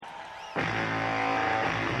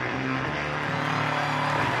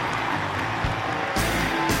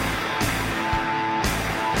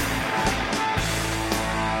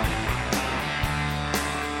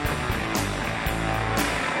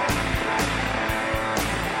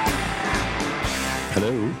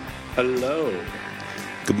Hello. Hello.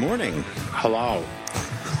 Good morning. Hello.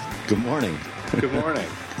 Good morning. Good morning.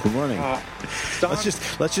 Good morning. Don,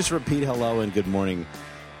 Let's just repeat hello and good morning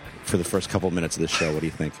for the first couple minutes of the show. What do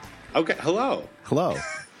you think? Okay. Hello. Hello.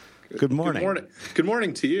 Good morning. Good morning. Good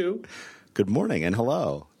morning to you. Good morning and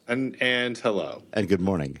hello. And hello. And good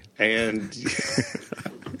morning. And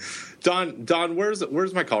Don,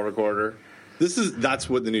 where's my call recorder? That's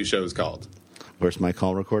what the new show is called. Where's my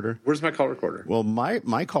call recorder? Where's my call recorder? Well,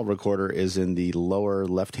 my call recorder is in the lower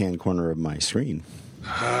left-hand corner of my screen.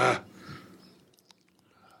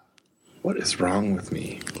 What is wrong with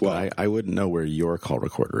me? Well, I wouldn't know where your call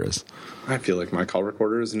recorder is. I feel like my call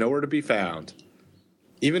recorder is nowhere to be found.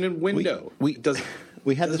 Even in window. We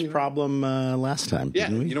had this problem last time, Yeah,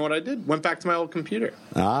 didn't we? you know what I did? Went back to my old computer.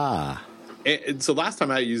 Ah. And so last time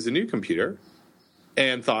I used a new computer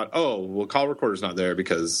and thought, oh, well, call recorder's not there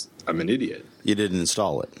because I'm an idiot. You didn't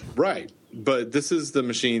install it. Right. But this is the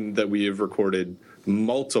machine that we have recorded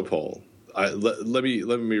multiple, let me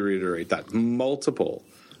reiterate that, multiple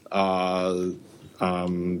shows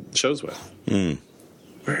with.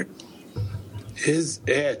 Where is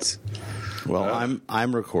it? Well,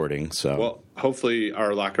 I'm recording, so. Well, hopefully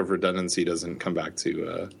our lack of redundancy doesn't come back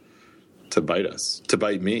to bite us, to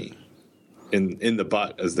bite me in the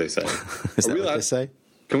butt, as they say. Is that what they say?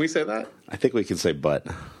 Can we say that? I think we can say butt.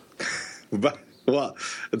 But, well,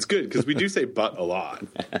 it's good because we do say butt a lot,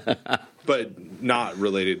 but not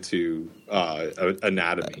related to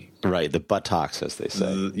anatomy. Right, the buttocks, as they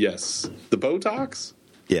say. Yes. The Botox?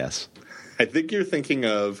 Yes. I think you're thinking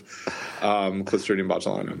of Clostridium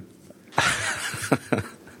botulinum.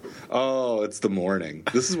 Oh, it's the morning.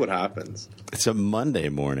 This is what happens. It's a Monday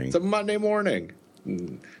morning. It's a Monday morning.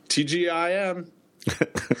 TGIM.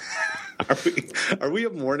 Are we a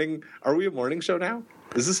morning show now?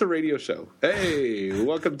 Is this a radio show? Hey,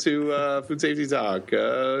 welcome to Food Safety Talk.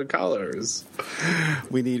 Callers.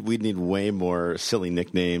 We need way more silly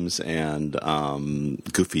nicknames and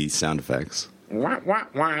goofy sound effects. Wow, wow,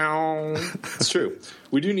 wow. It's true.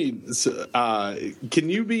 We do need. Can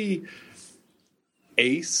you be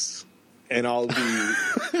Ace and I'll be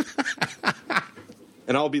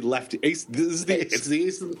Lefty? Ace. It's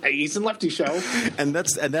the Ace and Lefty show. And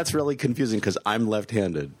that's really confusing because I'm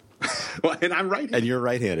left-handed. Well, and I'm right-handed. And you're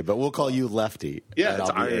right-handed, but we'll call you Lefty. Yeah, and it's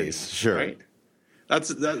I'll be irony, Ace. Sure. Right?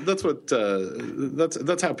 That's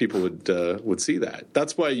how people would see that.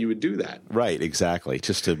 That's why you would do that. Right, exactly.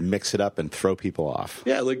 Just to mix it up and throw people off.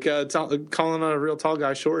 Yeah, like calling a real tall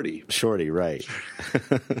guy Shorty. Shorty, right.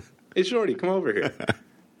 Hey, Shorty, come over here.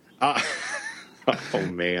 Oh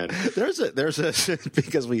man, there's a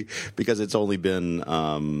because it's only been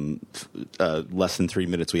less than 3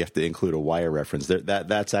 minutes. We have to include a Wire reference.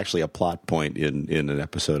 That's actually a plot point in an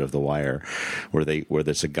episode of The Wire, where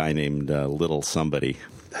there's a guy named Little Somebody.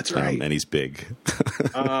 That's right, and he's big.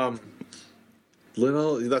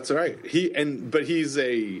 Little, that's right. But he's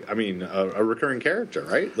a recurring character,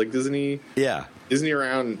 right? Like, isn't he? Yeah. Isn't he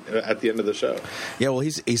around at the end of the show? Yeah, well,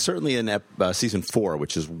 he's certainly in season 4,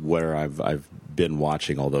 which is where I've been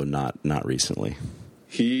watching, although not recently.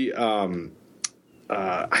 He,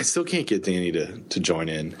 I still can't get Danny to join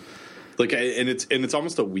in. Like, and it's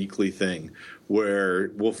almost a weekly thing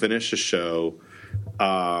where we'll finish a show,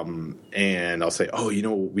 and I'll say, oh,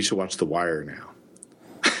 we should watch The Wire now.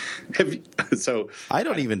 So I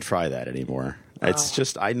don't even try that anymore. It's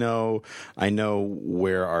just I know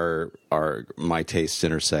where my tastes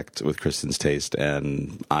intersect with Kristen's taste,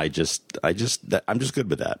 and I'm just good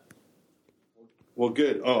with that. Well,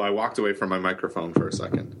 good. Oh, I walked away from my microphone for a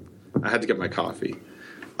second. I had to get my coffee.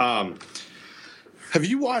 Have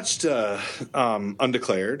you watched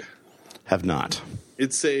Undeclared? Have not.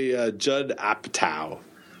 It's a Judd Apatow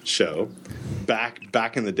show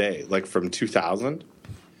back in the day, like from 2000.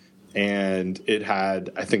 And it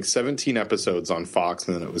had, I think, 17 episodes on Fox,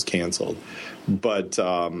 and then it was canceled. But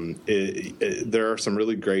there are some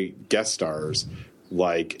really great guest stars,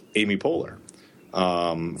 like Amy Poehler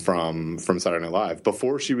from Saturday Night Live,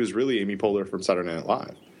 before she was really Amy Poehler from Saturday Night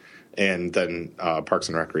Live, and then Parks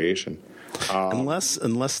and Recreation.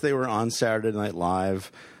 Unless they were on Saturday Night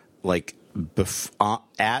Live, like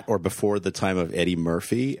at or before the time of Eddie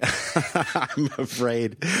Murphy, I'm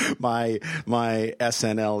afraid my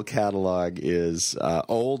SNL catalog is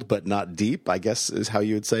old but not deep, I guess is how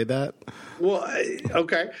you would say that. Well,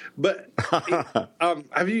 okay, but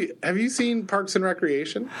have you seen Parks and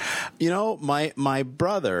Recreation? My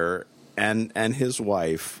brother and his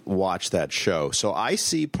wife watch that show. So I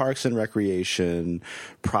see Parks and Recreation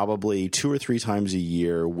probably 2 or 3 times a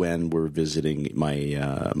year when we're visiting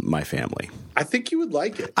my family. I think you would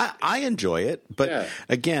like it. I enjoy it, but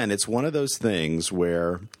again, it's one of those things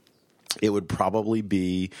where it would probably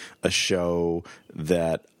be a show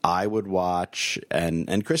that I would watch,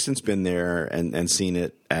 and Kristen's been there and seen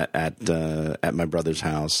it at my brother's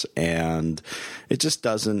house, and it just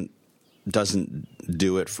doesn't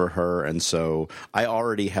do it for her. And so I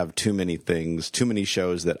already have too many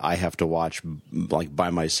shows that I have to watch like by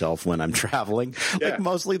myself when I'm traveling, like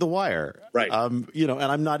mostly The Wire, right? And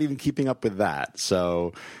I'm not even keeping up with that.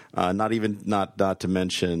 So not to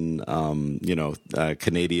mention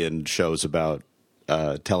Canadian shows about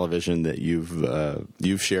television that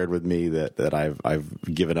you've shared with me that I've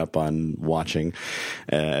given up on watching,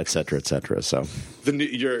 et cetera, et cetera. So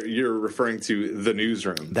you're referring to The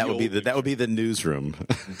Newsroom. That would be the Newsroom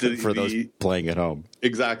for those playing at home.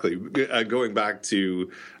 Exactly. Going back to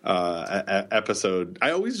episode,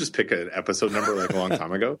 I always just pick an episode number like a long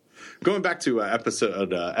time ago. Going back to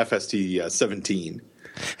episode FST 17.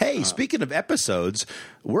 Hey, speaking of episodes,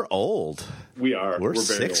 we're old. We are. We're very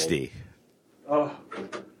 60. Old. Oh,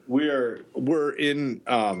 we're in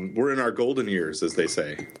our golden years, as they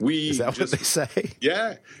say. Is that what they say?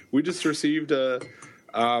 Yeah, we just received an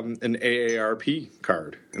AARP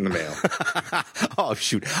card in the mail. Oh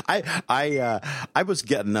shoot! I was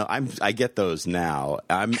getting I get those now.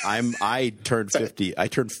 I turned 50. I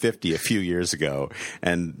turned 50 a few years ago,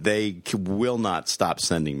 and they will not stop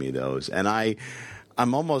sending me those. And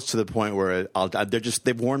I'm almost to the point where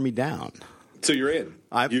they've worn me down. So you're in.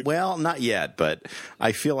 Well, not yet, but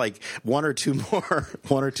I feel like one or two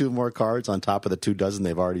more cards on top of the 2 dozen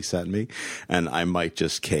they've already sent me, and I might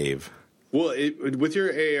just cave. Well, with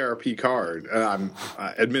your AARP card,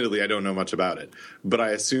 admittedly, I don't know much about it, but I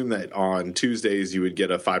assume that on Tuesdays you would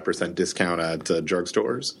get a 5% discount at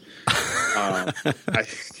drugstores.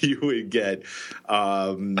 You would get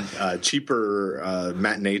cheaper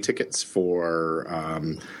matinee tickets for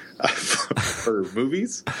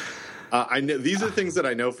movies. I know these are things that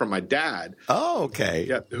I know from my dad. Oh, okay.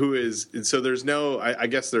 Yeah, there's no. I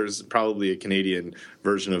guess there's probably a Canadian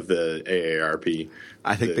version of the AARP.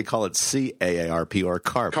 I think they call it CAARP or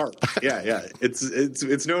CARP. CARP. Yeah.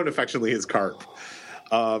 It's known affectionately as CARP.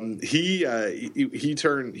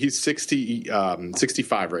 He's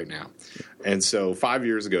 65 right now, and so 5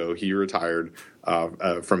 years ago he retired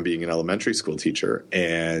from being an elementary school teacher,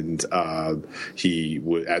 and he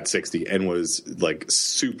at 60 and was like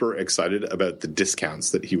super excited about the discounts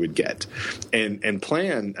that he would get, and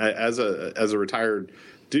plan as a retired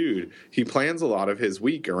dude. He plans a lot of his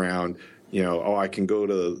week around. I can go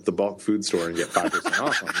to the bulk food store and get 5%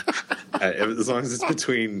 off as long as it's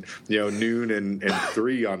between noon and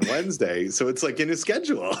 3 on Wednesday. So it's like in his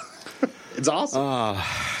schedule. It's awesome.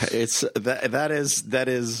 That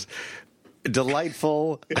is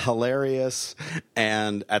delightful, hilarious,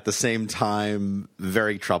 and at the same time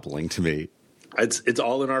very troubling to me. It's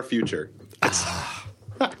all in our future.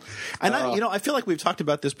 And I feel like we've talked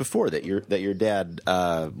about this before, that your dad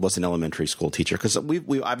was an elementary school teacher, because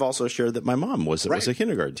I've also shared that my mom was a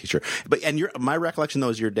kindergarten teacher. My recollection though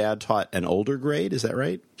is your dad taught an older grade. Is that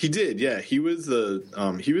right? He did. Yeah, he was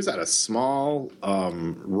at a small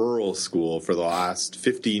rural school for the last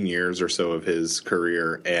 15 years or so of his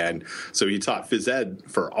career, and so he taught phys ed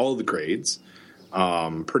for all the grades,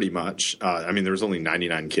 pretty much. There was only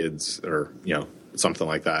 99 kids, or something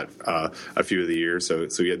like that, a few of the years. So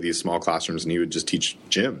he had these small classrooms, and he would just teach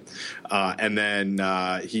gym. And then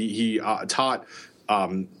he taught,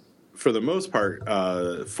 for the most part,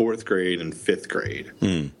 4th grade and 5th grade.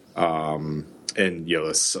 And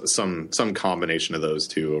some combination of those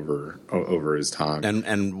two over his time.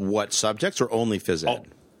 And what subjects, or only phys ed?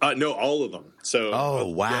 No, all of them. So,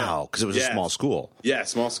 wow, because it was a small school. Yeah,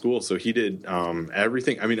 small school. So he did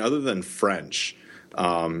everything. Other than French.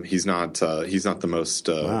 He's not the most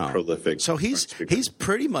prolific. So he's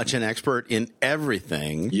pretty much an expert in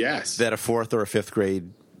everything. Yes, that a 4th or a 5th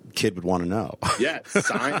grade kid would want to know. Yeah,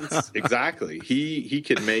 science. Exactly. He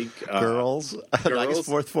could make girls. I guess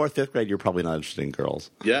 4th, 5th grade. You're probably not interested in girls.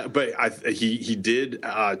 Yeah, but he did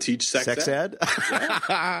teach sex ed.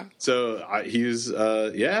 Yeah. So he's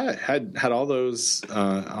had all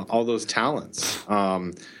those talents.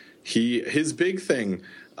 His big thing.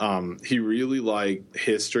 He really liked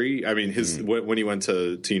history. When he went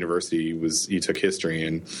to university, he took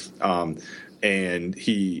history, and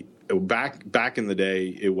he back in the day,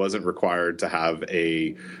 it wasn't required to have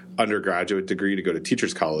a undergraduate degree to go to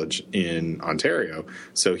teachers college in Ontario.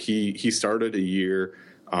 So he started a year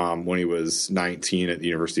when he was 19 at the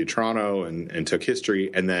University of Toronto and took history,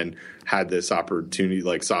 and then had this opportunity,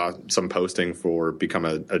 like saw some posting for become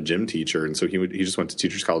a gym teacher. And so he just went to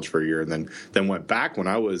teachers college for a year and then went back when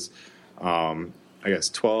I was, I guess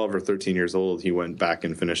 12 or 13 years old. He went back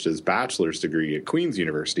and finished his bachelor's degree at Queen's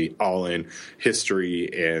University, all in history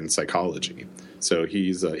and psychology. So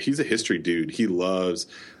he's a history dude. He loves,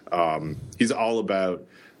 he's all about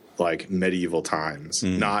like medieval times,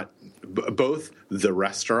 not both the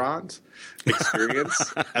restaurant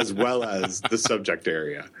experience as well as the subject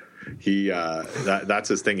area. That's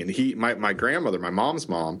his thing. And my grandmother, my mom's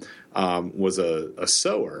mom, was a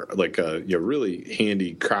sewer, like a really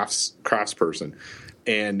handy crafts person.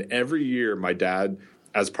 And every year my dad,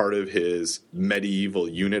 as part of his medieval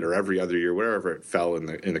unit, or every other year, wherever it fell in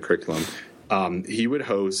the curriculum, he would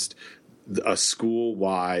host a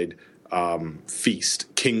school-wide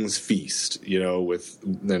feast, King's Feast,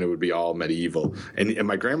 then it would be all medieval. And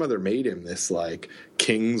my grandmother made him this like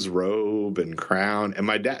king's robe and crown. And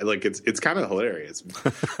my dad, like, it's kind of hilarious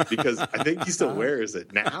because I think he still wears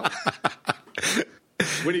it now.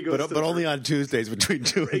 When he goes but only on Tuesdays between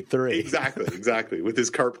 2 and 3. Exactly. With his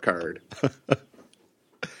carp card.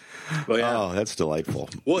 Well, yeah. Oh, that's delightful.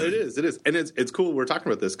 Well, it is, and it's cool. We're talking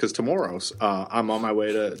about this because tomorrow I'm on my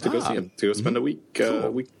way to go see him, to go spend a week.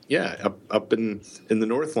 Cool. Up in the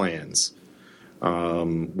Northlands,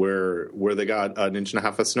 where they got an inch and a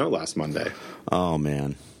half of snow last Monday. Oh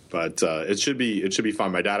man! But it should be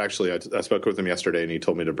fun. My dad actually, I spoke with him yesterday, and he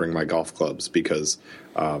told me to bring my golf clubs because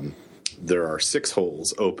there are 6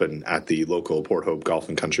 holes open at the local Port Hope Golf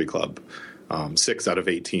and Country Club. 6 out of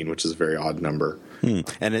 18, which is a very odd number.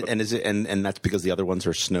 And that's because the other ones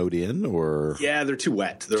are snowed in, or they're too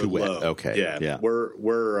wet. They're too low. wet. Okay, yeah.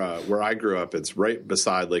 Where I grew up, it's right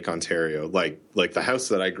beside Lake Ontario. Like the house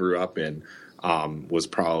that I grew up in was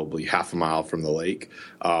probably half a mile from the lake,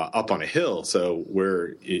 up on a hill. So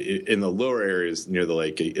we're in the lower areas near the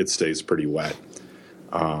lake. It stays pretty wet.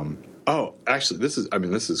 Actually, this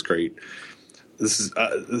is great. This is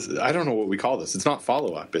I don't know what we call this. It's not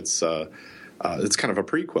follow up. It's kind of a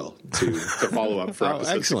prequel to follow up for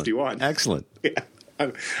episode excellent. 61. Excellent. Yeah,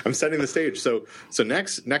 I'm setting the stage. So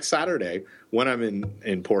next Saturday when I'm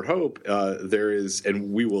in Port Hope, there is,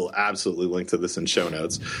 and we will absolutely link to this in show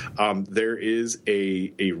notes. There is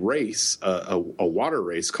a race, a water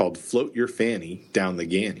race called Float Your Fanny Down the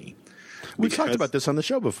Ganney. We've talked about this on the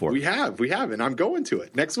show before. We have, and I'm going to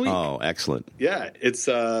it next week. Oh, excellent. Yeah, it's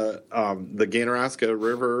the Ganaraska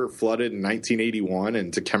River flooded in 1981,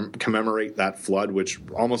 and to commemorate that flood, which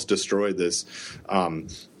almost destroyed this,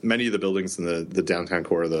 many of the buildings in the downtown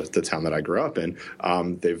core of the town that I grew up in,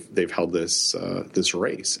 they've held this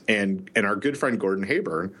race. And our good friend Gordon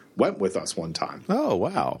Hayburn went with us one time. Oh,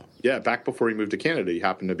 wow. Yeah, back before he moved to Canada, he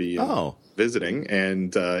happened to be visiting,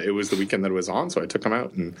 and it was the weekend that it was on, so I took him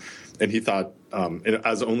out, and he thought,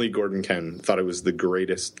 as only Gordon can, thought it was the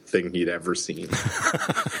greatest thing he'd ever seen.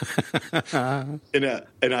 in a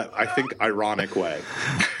I think ironic way.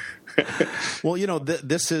 Well,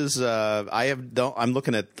 this is I'm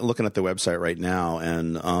looking at the website right now,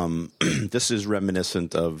 and this is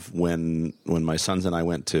reminiscent of when my sons and I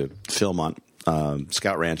went to Philmont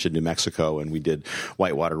Scout Ranch in New Mexico, and we did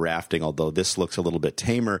whitewater rafting, although this looks a little bit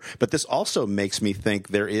tamer. But this also makes me think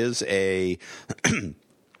there is a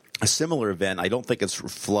similar event. I don't think it's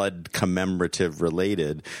flood commemorative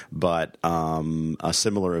related, but a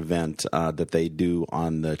similar event that they do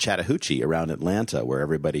on the Chattahoochee around Atlanta, where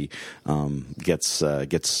everybody gets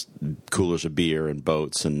coolers of beer and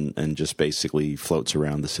boats and just basically floats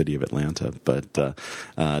around the city of Atlanta. But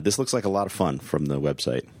this looks like a lot of fun from the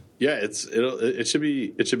website. Yeah, it should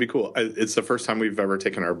be cool. It's the first time we've ever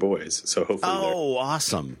taken our boys, so hopefully,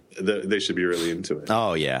 awesome! They should be really into it.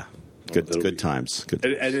 Oh yeah, good times. Good.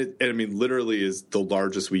 And I mean, literally, is the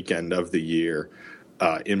largest weekend of the year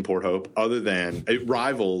in Port Hope. Other than it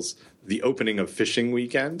rivals the opening of fishing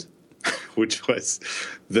weekend, which was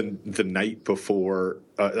the night before.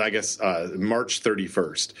 I guess March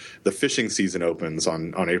 31st. The fishing season opens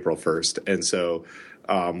on April 1st, and so.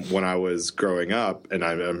 When I was growing up, and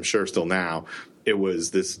I'm sure still now, it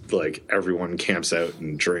was this, like, everyone camps out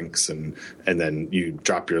and drinks, and then you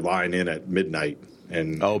drop your line in at midnight.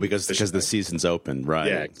 And because the season's open, right?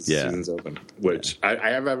 Yeah, the season's open. Which I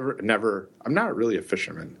have never. I'm not really a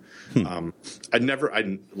fisherman. I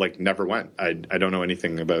never went. I don't know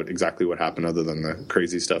anything about exactly what happened other than the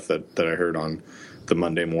crazy stuff that I heard on the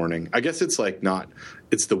Monday morning. I guess it's like not.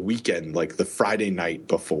 It's the weekend, like the Friday night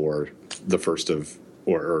before the 1st of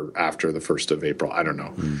or after the 1st of April. I don't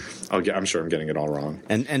know. I'm sure I'm getting it all wrong.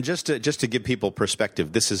 And just to give people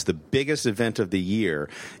perspective, this is the biggest event of the year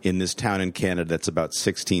in this town in Canada. That's about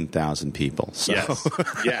 16,000 people. So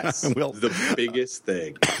Yes, the biggest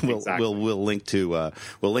thing. Exactly. We'll link to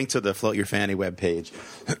the Float Your Fanny webpage.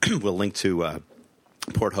 We'll link to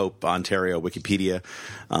Port Hope, Ontario Wikipedia,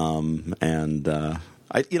 and.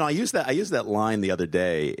 I used that line the other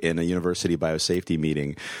day in a university biosafety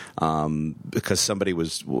meeting because somebody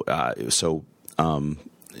was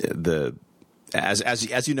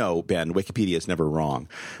as you know, Ben, Wikipedia is never wrong,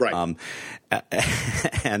 right?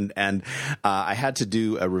 And I had to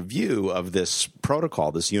do a review of this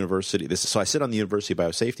protocol, this university. So I sit on the university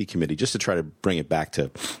biosafety committee just to try to bring it back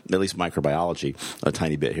to at least microbiology a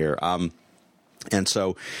tiny bit here. And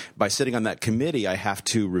so by sitting on that committee, I have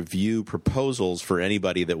to review proposals for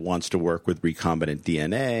anybody that wants to work with recombinant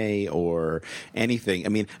DNA or anything. I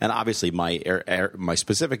mean, and obviously my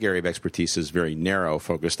specific area of expertise is very narrow,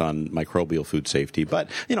 focused on microbial food safety. But,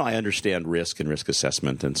 I understand risk and risk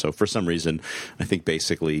assessment. And so for some reason, I think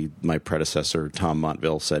basically my predecessor, Tom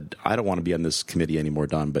Montville, said, I don't want to be on this committee anymore,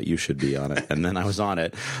 Don, but you should be on it. And then I was on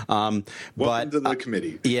it. Welcome to the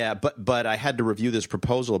committee. Yeah, but I had to review this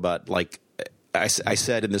proposal about I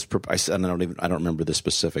said in this, I don't remember the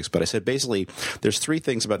specifics, but I said basically there's three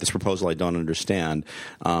things about this proposal I don't understand,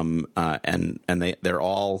 and they're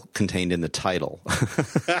all contained in the title.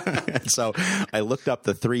 And so I looked up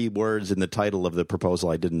the three words in the title of the proposal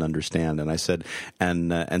I didn't understand, and I said,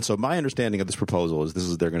 and so my understanding of this proposal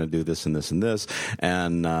is they're going to do this and this and this,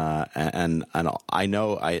 and I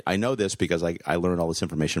know this because I learned all this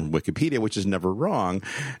information from Wikipedia, which is never wrong,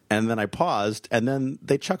 and then I paused, and then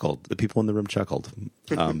they chuckled. The people in the room chuckled.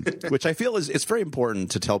 Which I feel it's very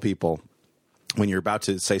important to tell people when you're about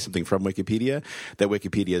to say something from Wikipedia that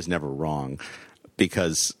Wikipedia is never wrong,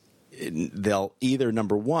 because they'll either,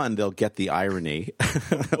 number one, they'll get the irony,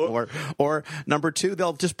 or number two,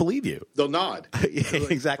 they'll just believe you. They'll nod.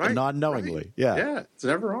 Exactly, right, nod knowingly. Right. Yeah, it's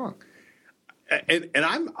never wrong. And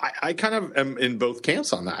I kind of am in both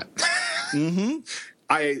camps on that. Mm-hmm.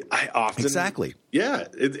 I often exactly. Yeah,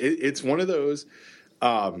 it's one of those.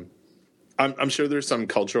 I'm sure there's some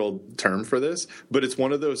cultural term for this, but it's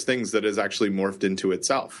one of those things that has actually morphed into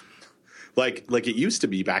itself. Like it used to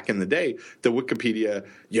be back in the day, the Wikipedia,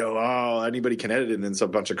 anybody can edit it and it's a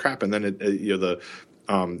bunch of crap, and then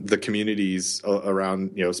the communities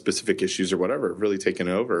around specific issues or whatever have really taken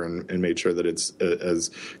over and made sure that it's as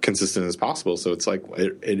consistent as possible. So it's like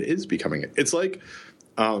it is becoming it. It's like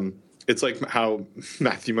how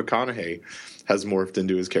Matthew McConaughey has morphed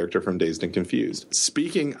into his character from Dazed and Confused.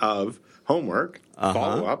 Speaking of homework,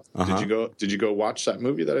 follow up. Did you go watch that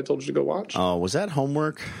movie that I told you to go watch? Oh, was that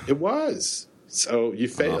homework? It was. So you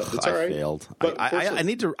failed. It's all right. I failed. But I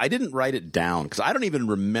need to. I didn't write it down because I don't even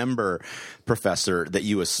remember, Professor, that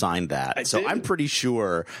you assigned that. I did. I'm pretty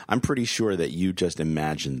sure that you just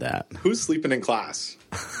imagined that. Who's sleeping in class?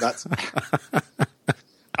 That's.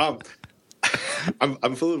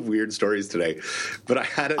 I'm full of weird stories today, but I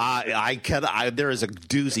had there is a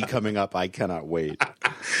doozy coming up. I cannot wait.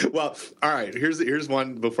 Well, all right. Here's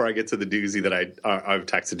one before I get to the doozy that I've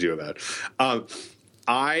texted you about.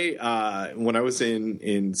 When I was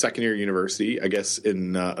in second year university, I guess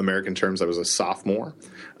in American terms, I was a sophomore.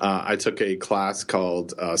 I took a class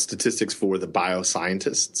called Statistics for the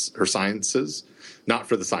Bioscientists, or Sciences. Not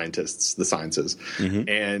for the scientists, the sciences. Mm-hmm.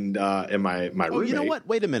 And my roommate. You know what?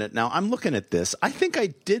 Wait a minute. Now I'm looking at this. I think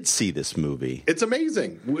I did see this movie. It's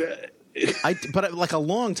amazing. But like a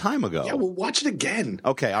long time ago. Yeah, we'll watch it again.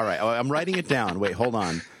 Okay, all right. I'm writing it down. Wait, hold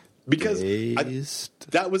on. Because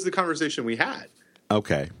that was the conversation we had.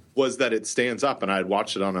 Okay. Was that it stands up, and I had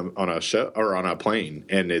watched it on a show or on a plane,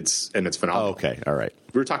 and it's phenomenal. Oh, okay, all right.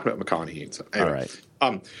 We were talking about McConaughey and stuff. Anyway,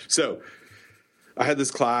 all right. So I had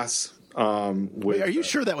this class. Wait, are you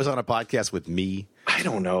sure that was on a podcast with me? I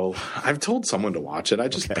don't know. I've told someone to watch it. I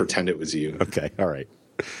just pretend it was you. Okay, all right.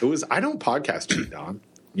 It was. I don't podcast cheat, Don.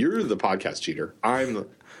 You're the podcast cheater.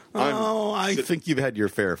 I think you've had your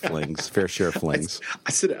fair share of flings.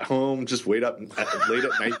 I sit at home, just wait up late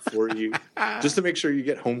at night for you, just to make sure you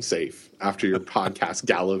get home safe after your podcast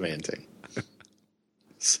gallivanting.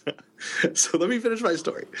 So let me finish my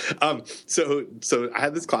story. So I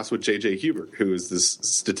had this class with J.J. Hubert, who is this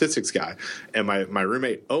statistics guy, and my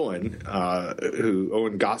roommate Owen,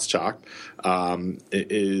 Owen Gottschalk,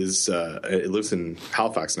 lives in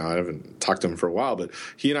Halifax now. I haven't talked to him for a while, but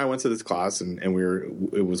he and I went to this class, and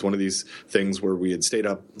it was one of these things where we had stayed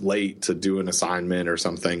up late to do an assignment or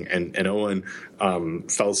something, and Owen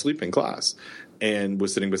fell asleep in class and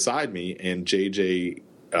was sitting beside me, and JJ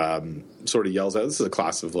sort of yells out. This is a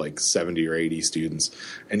class of like 70 or 80 students,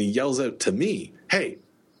 and he yells out to me, "Hey,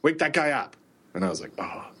 wake that guy up!" And I was like,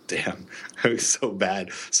 "Oh, damn!" I was so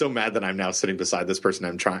mad that I'm now sitting beside this person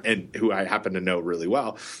and who I happen to know really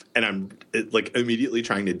well, and I'm like immediately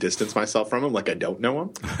trying to distance myself from him, like I don't know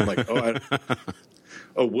him. I'm like,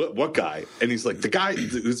 "Oh, what guy?" And he's like, "The guy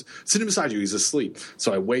who's sitting beside you. He's asleep."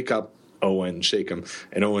 So I wake up Owen, shake him,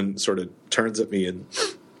 and Owen sort of turns at me and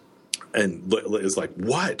is like,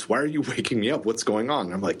 "What? Why are you waking me up? What's going on?"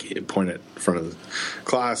 And I'm like, point it in front of the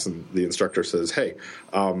class, and the instructor says, "Hey,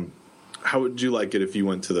 how would you like it if you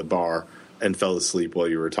went to the bar and fell asleep while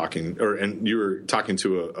you were talking, and you were talking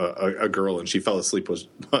to a girl and she fell asleep while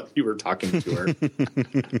you were talking to her?"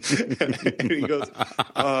 And he goes,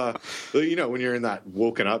 when you're in that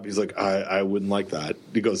woken up, he's like, I wouldn't like that.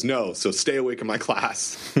 He goes, "No, so stay awake in my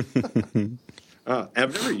class." I've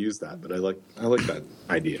never used that, but I like that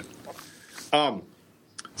idea.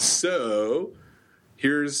 So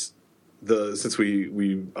here's since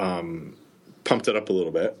we pumped it up a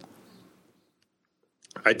little bit,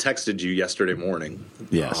 I texted you yesterday morning.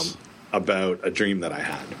 Yes. About a dream that I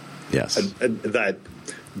had. Yes.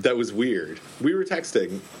 That was weird. We were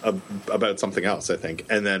texting about something else, I think,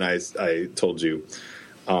 and then I told you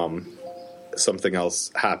something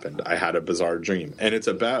else happened. I had a bizarre dream, and it's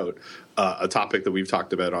about a topic that we've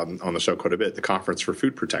talked about on the show quite a bit, the Conference for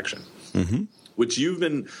Food Protection, which you've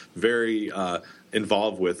been very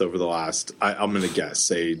involved with over the last, I'm going to guess,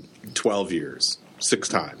 say 12 years. 6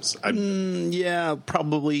 times. Yeah,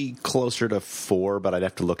 probably closer to 4, but I'd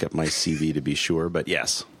have to look at my CV to be sure. But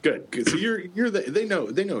yes, good. So they know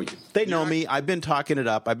you. They know me. I've been talking it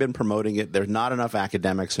up. I've been promoting it. There's not enough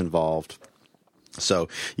academics involved. So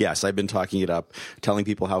yes, I've been talking it up, telling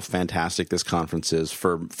people how fantastic this conference is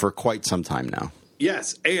for quite some time now.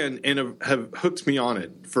 Yes, and have hooked me on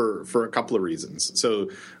it for a couple of reasons.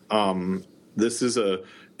 So this is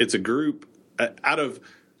it's a group out of.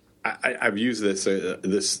 I've used this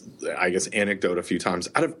I guess anecdote a few times.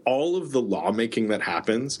 Out of all of the lawmaking that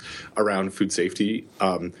happens around food safety,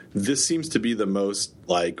 this seems to be the most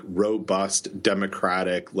like robust,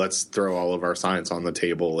 democratic. Let's throw all of our science on the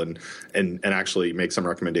table and actually make some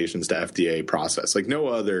recommendations to FDA process. Like no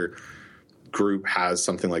other group has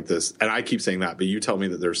something like this, and I keep saying that, but you tell me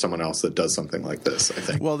that there's someone else that does something like this. I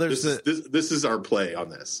think. Well, this is our play on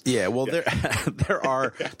this. Yeah. Well, yeah.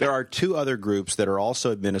 there are 2 other groups that are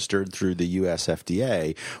also administered through the U.S.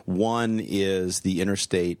 FDA. One is the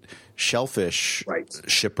Interstate Shellfish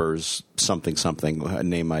Shippers something, a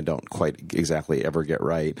name I don't quite exactly ever get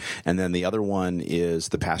right, and then the other one is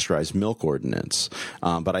the Pasteurized Milk Ordinance.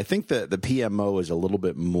 But I think that the PMO is a little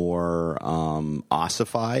bit more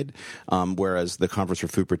ossified, whereas the Conference for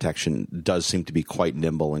Food Protection does seem to be quite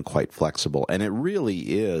nimble and quite flexible, and it really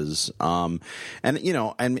is. And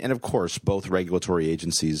of course, both regulatory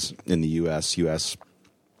agencies in the U.S.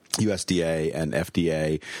 USDA and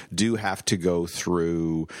FDA do have to go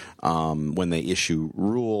through when they issue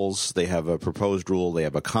rules. They have a proposed rule. They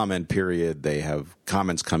have a comment period. They have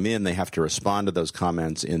comments come in. They have to respond to those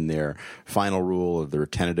comments in their final rule or their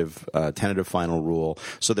tentative final rule.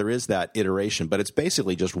 So there is that iteration, but it's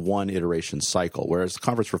basically just one iteration cycle, whereas the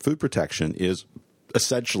Conference for Food Protection is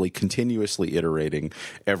essentially continuously iterating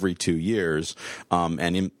every 2 years,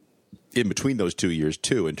 and in between those 2 years,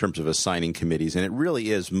 too, in terms of assigning committees. And it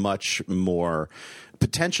really is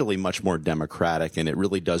potentially much more democratic, and it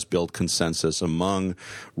really does build consensus among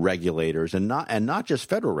regulators, and not just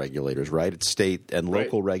federal regulators, right? It's state and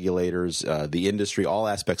local regulators, the industry, all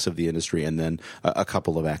aspects of the industry, and then a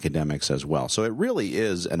couple of academics as well. So it really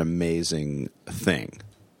is an amazing thing.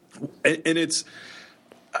 And it's...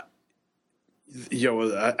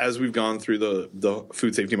 as we've gone through the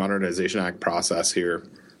Food Safety Modernization Act process here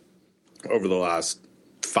over the last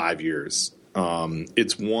 5 years,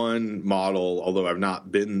 it's one model, although I've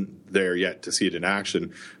not been there yet to see it in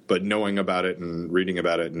action, but knowing about it and reading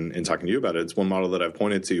about it and talking to you about it, it's one model that I've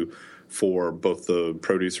pointed to for both the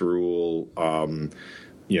produce rule,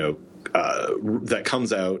 that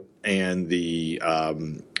comes out and the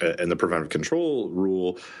preventive control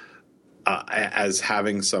rule as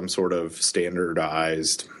having some sort of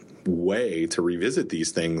standardized way to revisit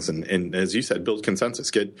these things and as you said, build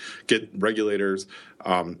consensus, get regulators,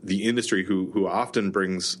 the industry who often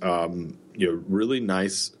brings really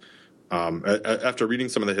nice after reading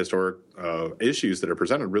some of the historic issues that are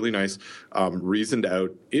presented, really nice reasoned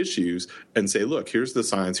out issues, and say, look, here's the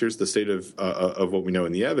science, here's the state of what we know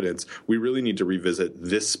in the evidence. We really need to revisit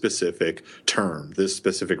this specific term, this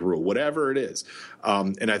specific rule, whatever it is.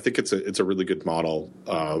 And I think it's a really good model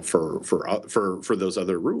for those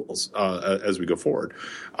other rules as we go forward,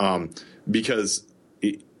 because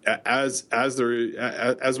as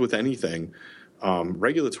with anything,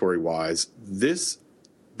 regulatory wise, this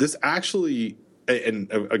actually,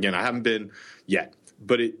 and again, I haven't been yet,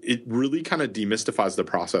 but it really kind of demystifies the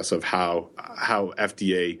process of how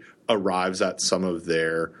FDA arrives at some of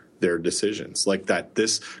their decisions, like that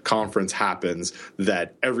this conference happens,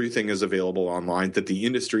 that everything is available online, that the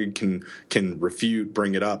industry can refute,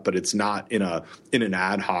 bring it up, but it's not in an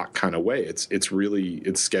ad hoc kind of way. It's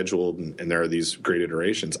scheduled, and there are these great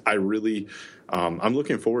iterations. I'm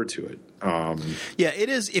looking forward to it. Yeah, it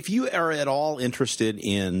is. If you are at all interested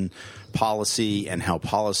in policy and how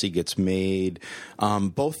policy gets made,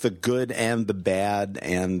 both the good and the bad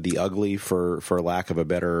and the ugly, for lack of a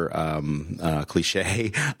better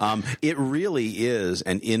cliche, it really is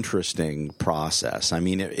an interesting process. I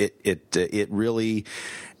mean, it really.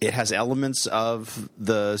 It has elements of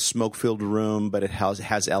the smoke-filled room, but it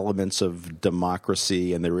has elements of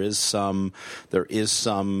democracy, and there's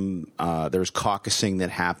caucusing that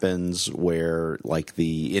happens where, like,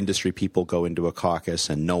 the industry people go into a caucus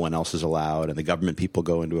and no one else is allowed, and the government people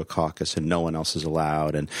go into a caucus and no one else is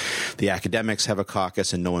allowed, and the academics have a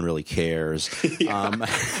caucus and no one really cares.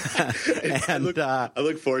 I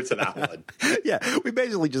look forward to that one. Yeah, we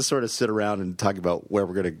basically just sort of sit around and talk about where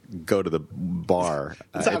we're going to go to the bar.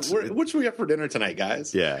 What should we have for dinner tonight,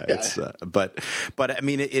 guys? Yeah. It's but I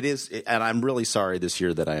mean, it is, and I'm really sorry this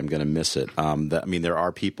year that I am going to miss it. There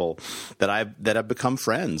are people that have become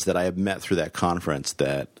friends that I have met through that conference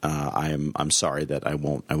that I'm sorry that I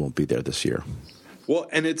won't be there this year. Well,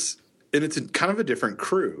 and it's kind of a different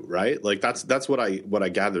crew, right? Like that's what I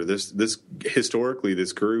gather. This historically,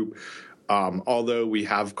 this group. Although we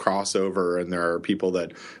have crossover, and there are people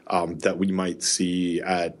that we might see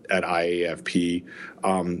at IAFP,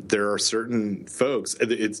 there are certain folks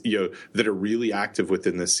that are really active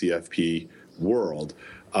within the CFP world,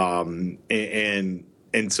 and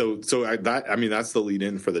so that's the lead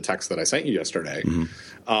in for the text that I sent you yesterday.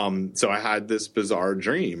 Mm-hmm. So I had this bizarre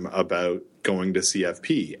dream about going to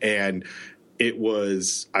CFP, and it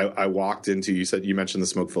was I walked into, you mentioned the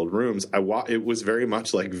smoke-filled rooms. It was very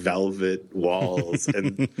much like velvet walls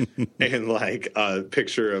and like a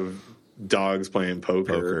picture of dogs playing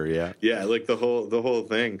poker. Yeah, like the whole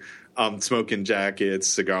thing. Smoking jackets,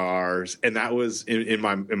 cigars, and that was in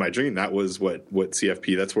my dream. That was what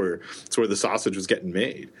CFP. That's where the sausage was getting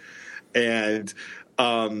made, and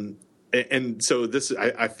so this,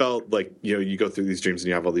 I felt like, you go through these dreams and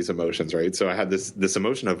you have all these emotions, right? So I had this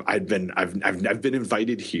emotion of I've been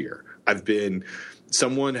invited here.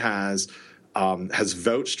 Someone has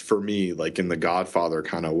vouched for me, like in the Godfather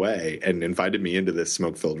kind of way, and invited me into this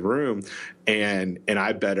smoke-filled room, and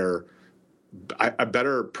I better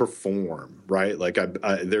perform, right? Like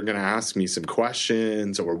they're going to ask me some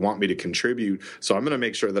questions or want me to contribute. So I'm going to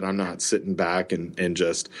make sure that I'm not sitting back and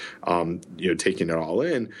just, taking it all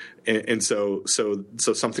in. And so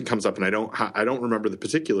something comes up, and I don't remember the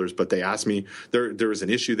particulars, but they asked me, there was an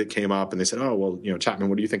issue that came up, and they said, oh, well, Chapman,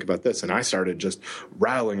 what do you think about this? And I started just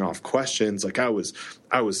rattling off questions. Like I was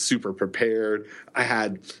super prepared. I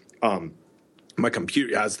had, my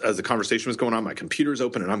computer, as the conversation was going on, my computer's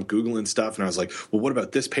open and I'm Googling stuff. And I was like, well, what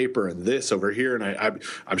about this paper and this over here? And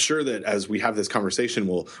I'm sure that as we have this conversation,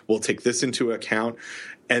 we'll take this into account.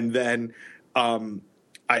 And then,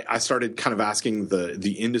 I started kind of asking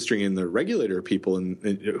the industry and the regulator people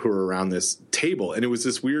who are around this table, and it was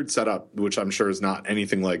this weird setup, which I'm sure is not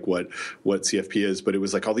anything like what CFP is, but it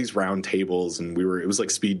was like all these round tables, and it was like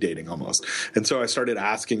speed dating almost. And so I started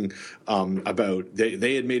asking about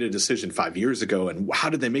they had made a decision 5 years ago, and how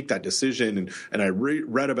did they make that decision? And I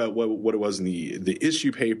read about what it was in the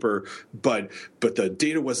issue paper, but the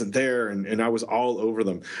data wasn't there, and I was all over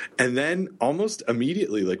them. And then almost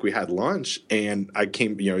immediately, like we had lunch, and I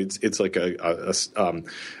came. It's like a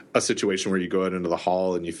situation where you go out into the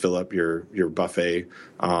hall and you fill up your buffet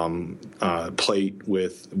plate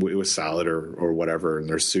with salad or whatever, and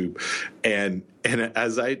there's soup. And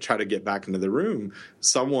as I try to get back into the room,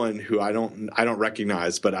 someone who I don't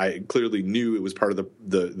recognize, but I clearly knew it was part of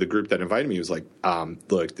the group that invited me, was like,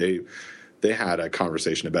 look, they had a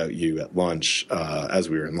conversation about you at lunch as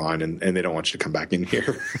we were in line, and they don't want you to come back in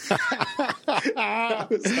here.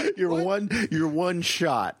 Like, you're one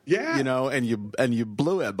shot, yeah, and you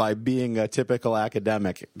blew it by being a typical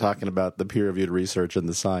academic talking about the peer-reviewed research and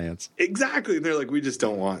the science. Exactly, and they're like, we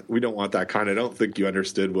don't want that kind. I don't think you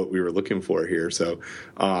understood what we were looking for here. So,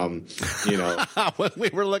 we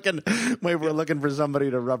were looking for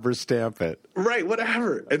somebody to rubber stamp it, right?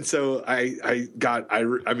 Whatever. And so I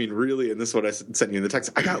mean, really, and this is what I sent you in the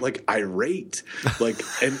text. I got like irate,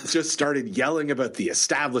 and just started yelling about the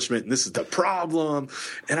establishment, and this is the problem. problem.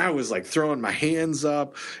 And I was like throwing my hands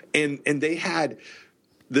up, and they had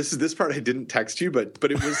this part I didn't text you, but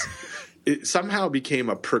it was. It somehow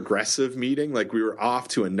became a progressive meeting. Like we were off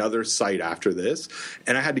to another site after this,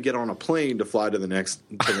 and I had to get on a plane to fly to the next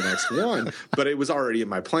one. But it was already in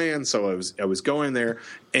my plan, so I was going there,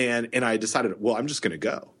 and I decided, well, I'm just going to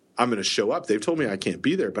go. I'm going to show up. They've told me I can't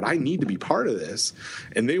be there, but I need to be part of this,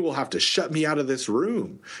 and they will have to shut me out of this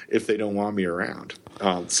room if they don't want me around.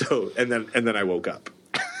 So and then I woke up.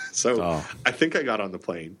 I think I got on the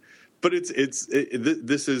plane. But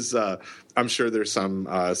this is I'm sure there's some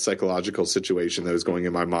psychological situation that was going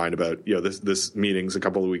in my mind about this meeting's a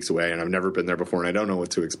couple of weeks away and I've never been there before and I don't know what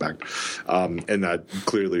to expect, and that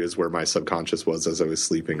clearly is where my subconscious was as I was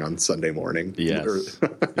sleeping on Sunday morning. Yes.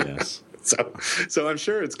 Yes. So I'm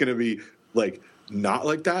sure it's going to be like not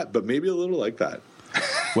like that, but maybe a little like that.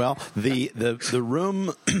 Well, the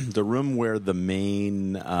room where the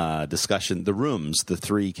main discussion, the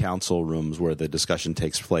 3 council rooms where the discussion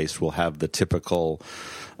takes place, will have the typical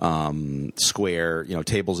square,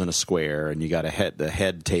 tables in a square, and you got the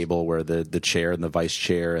head table where the chair and the vice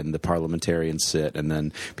chair and the parliamentarians sit, and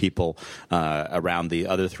then people around the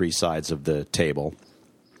other 3 sides of the table.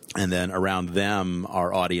 And then around them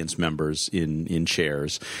are audience members in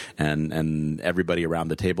chairs, and everybody around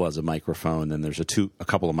the table has a microphone. And there's a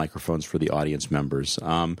couple of microphones for the audience members.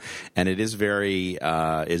 And it is very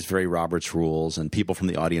Robert's rules, and people from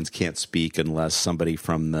the audience can't speak unless somebody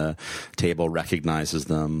from the table recognizes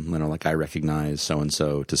them. Like I recognize so and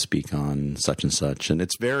so to speak on such and such, and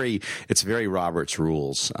it's very Robert's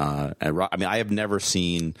rules. I have never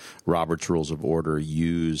seen Robert's Rules of Order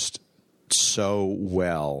used so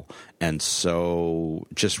well and so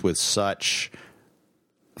just with such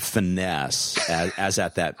finesse as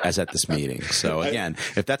at this meeting. So again,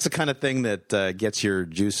 if that's the kind of thing that gets your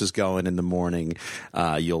juices going in the morning,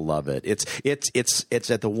 you'll love it. It's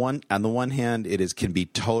on the one hand, can be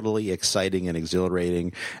totally exciting and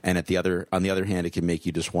exhilarating, and on the other hand, it can make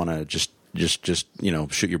you just want to just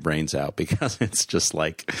shoot your brains out, because it's just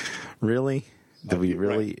like, really. Do we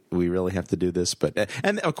really have to do this?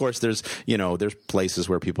 And of course, there's places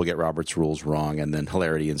where people get Robert's rules wrong, and then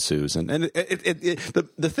hilarity ensues. And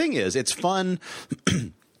the thing is, it's fun.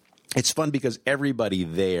 It's fun because everybody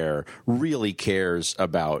there really cares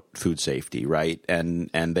about food safety, right? And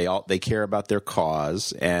they care about their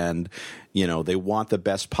cause, and they want the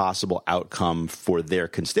best possible outcome for their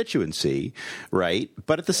constituency, right?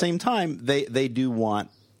 But at the same time, they do want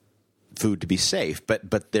food to be safe,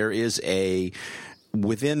 but there is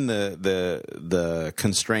within the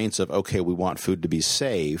constraints of, okay, we want food to be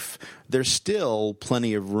safe, there's still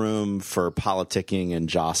plenty of room for politicking and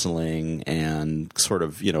jostling and sort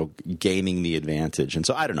of, gaining the advantage. And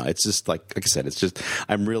so I don't know. It's just like I said, it's just,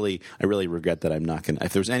 I really regret that I'm not going to,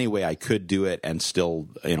 if there's any way I could do it and still,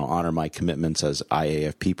 honor my commitments as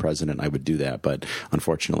IAFP president, I would do that. But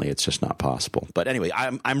unfortunately, it's just not possible. But anyway,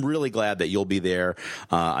 I'm really glad that you'll be there.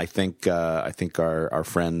 I think our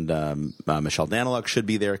friend, Michelle Daniluk should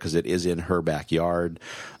be there because it is in her backyard.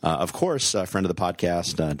 Of course, a friend of the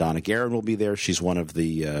podcast, Donna Guerin, will be there. She's one of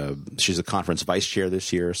she's the conference vice chair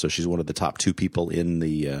this year, so she's one of the top 2 people in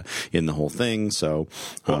the whole thing. So,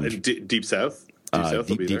 Deep South.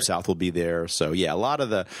 Deep South will be there. So yeah, a lot of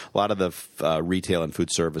the retail and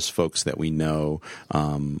food service folks that we know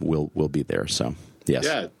will be there. So yes.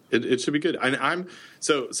 Yeah, it should be good. And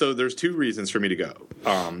so there's 2 reasons for me to go.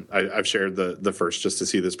 I've shared the first, just to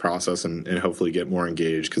see this process and hopefully get more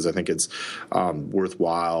engaged, because I think it's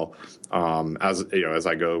worthwhile as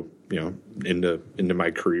I go into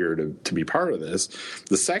my career to be part of this.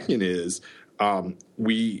 The second is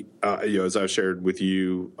as I've shared with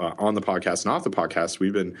you on the podcast and off the podcast,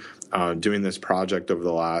 we've been doing this project over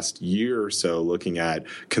the last year or so, looking at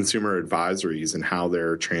consumer advisories and how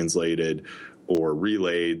they're translated or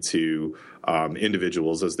relayed to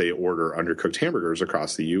individuals as they order undercooked hamburgers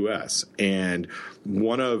across the U.S. And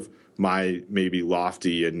one of my maybe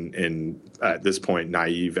lofty and at this point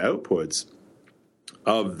naive outputs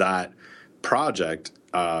of that project,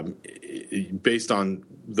 based on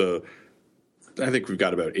I think we've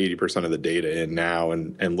got about 80% of the data in now,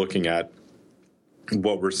 and looking at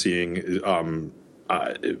what we're seeing,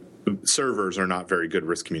 servers are not very good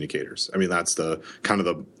risk communicators. I mean, that's the kind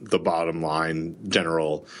of the bottom line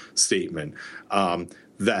general statement,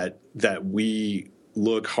 that we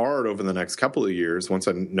look hard over the next couple of years, once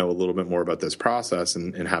I know a little bit more about this process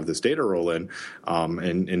and have this data roll in,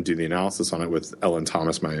 and do the analysis on it with Ellen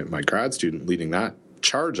Thomas, my grad student, leading that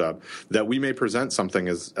charge up, that we may present something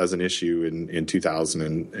as an issue in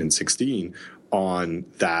 2016 on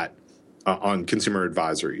that, on consumer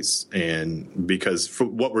advisories. And because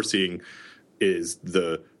what we're seeing is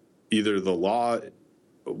either the law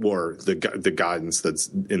or the guidance that's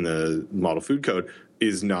in the model food code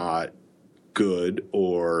is not good,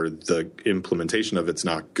 or the implementation of it's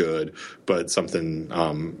not good, but something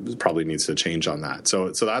probably needs to change on that.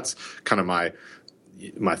 So that's kind of my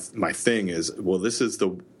thing is, well, this is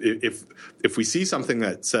if we see something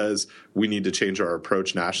that says we need to change our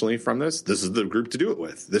approach nationally from this is the group to do it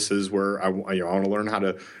with. This is where I want to learn how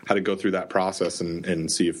to go through that process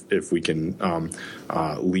and see if we can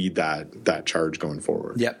lead that charge going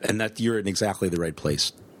forward. Yep, and that you're in exactly the right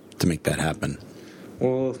place to make that happen.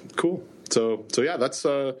 Well, cool. So yeah, that's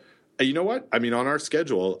you know what? I mean, on our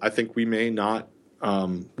schedule, I think we may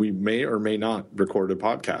or may not record a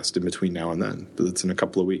podcast in between now and then, but it's in a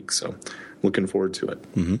couple of weeks. So looking forward to it.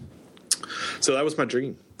 Mm-hmm. So that was my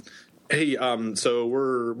dream. Hey, so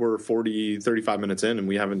we're 35 minutes in and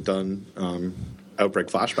we haven't done Outbreak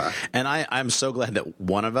Flashback. And I'm so glad that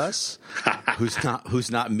one of us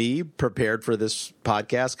who's not me prepared for this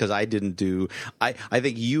podcast, because I didn't do. I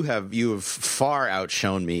think you have far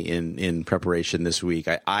outshone me in preparation this week.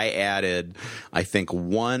 I added, I think,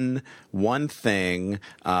 one thing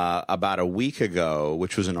about a week ago,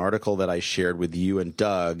 which was an article that I shared with you and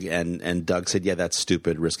Doug, and Doug said, "Yeah, that's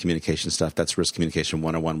stupid risk communication stuff. That's risk communication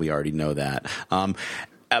 101. We already know that."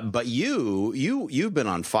 But you've been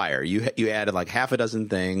on fire. You added like half a dozen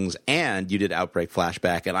things, and you did Outbreak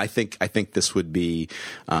Flashback. And I think this would be,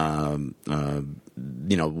 what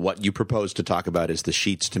you proposed to talk about is the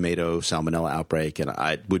Sheetz tomato salmonella outbreak, and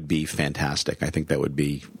it would be fantastic. I think that would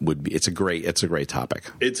be. It's a great topic.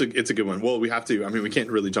 It's a good one. Well, we have to. I mean, we can't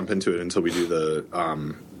really jump into it until we do the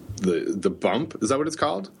bump. Is that what it's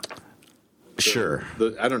called? Sure.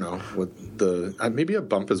 I don't know what maybe a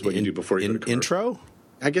bump is what you do before you go to commercial. Intro.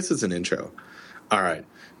 I guess it's an intro. All right.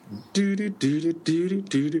 Outbreak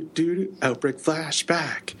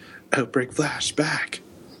Flashback. Outbreak Flashback.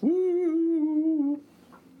 Woo.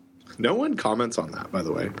 No one comments on that, by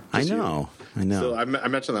the way. I know. So I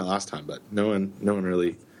mentioned that last time, but no one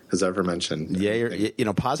really has ever mentioned.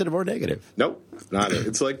 Yeah, positive or negative. Nope, not it.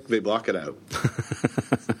 It's like they block it out.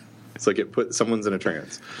 It's like someone's in a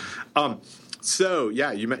trance. So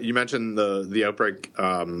yeah, you mentioned the outbreak.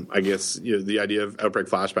 I guess the idea of Outbreak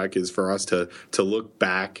Flashback is for us to look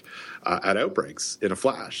back at outbreaks in a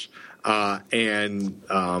flash, and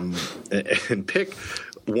pick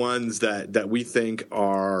ones that we think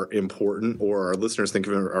are important, or our listeners think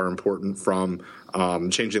of are important, from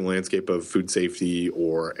changing the landscape of food safety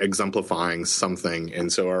or exemplifying something.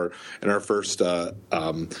 And so in our first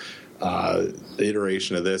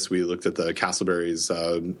iteration of this, we looked at the Castleberry's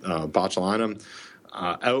botulinum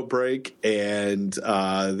outbreak, and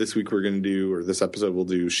this week this episode we'll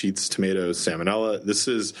do Sheetz tomato salmonella. This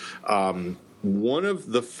is one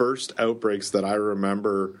of the first outbreaks that I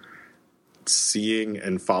remember seeing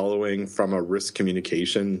and following from a risk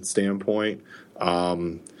communication standpoint,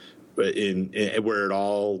 in where it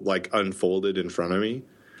all like unfolded in front of me.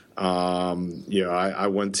 I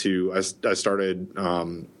started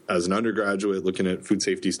as an undergraduate looking at food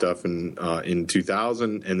safety stuff in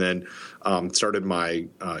 2000, and then started my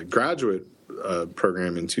graduate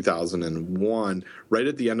program in 2001. Right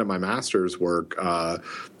at the end of my master's work, and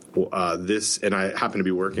I happen to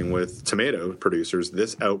be working with tomato producers,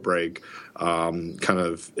 this outbreak kind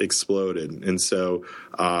of exploded. And so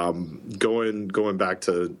going back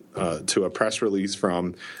to a press release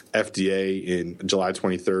from FDA in July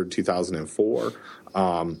 23rd, 2004,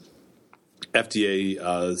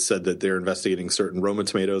 FDA said that they're investigating certain Roma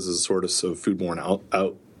tomatoes as a sort of foodborne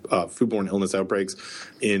illness outbreaks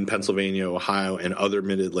in Pennsylvania, Ohio, and other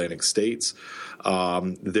mid-Atlantic states.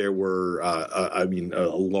 There were, a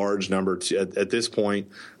large number at this point.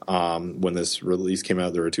 When this release came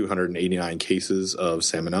out, there were 289 cases of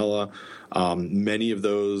salmonella. Many of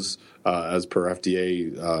those, as per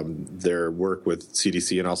FDA, their work with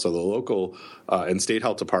CDC and also the local and state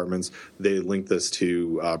health departments, they linked this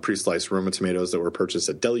to pre-sliced Roma tomatoes that were purchased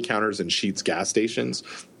at deli counters and Sheetz gas stations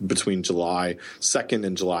between July 2nd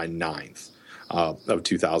and July 9th of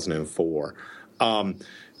 2004.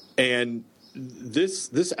 And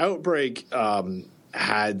this outbreak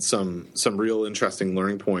had some real interesting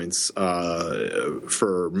learning points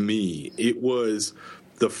for me. It was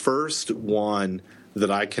the first one that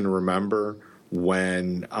I can remember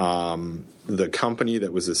when the company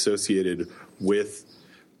that was associated with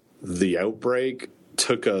the outbreak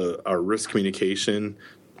took a risk communication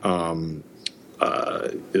lesson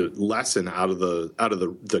out of the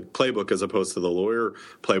playbook as opposed to the lawyer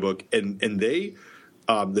playbook, and they.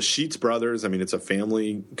 The Sheetz brothers, I mean, it's a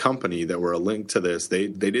family company that were a link to this. They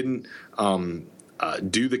didn't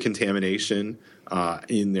do the contamination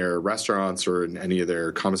in their restaurants or in any of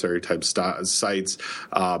their commissary type sites.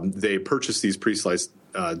 They purchase these pre-sliced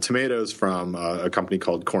tomatoes from a company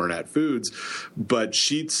called Coronet Foods, but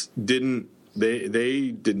Sheetz didn't.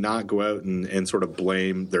 They did not go out and sort of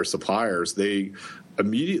blame their suppliers. They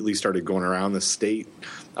immediately started going around the state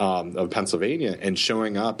of Pennsylvania and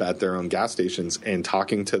showing up at their own gas stations and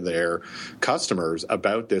talking to their customers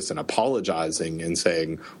about this and apologizing and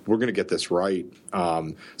saying, we're going to get this right.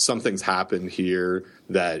 Something's happened here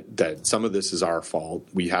that some of this is our fault.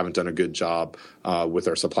 We haven't done a good job with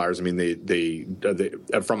our suppliers. I mean, they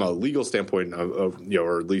from a legal standpoint of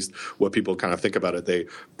or at least what people kind of think about it,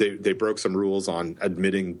 they broke some rules on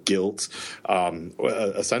admitting guilt,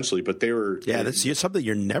 essentially, but they were that's something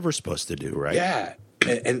you're never supposed to do, right? Yeah.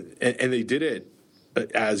 And they did it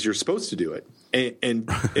as you're supposed to do it. And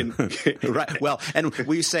right. Well, and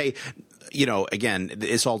we say, again,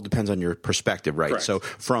 this all depends on your perspective, right? Correct. So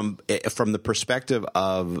from the perspective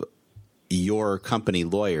of your company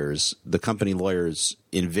lawyers, the company lawyers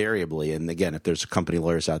invariably, and again, if there's company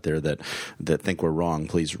lawyers out there that think we're wrong,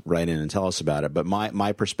 please write in and tell us about it. But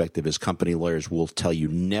my perspective is company lawyers will tell you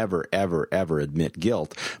never, ever, ever admit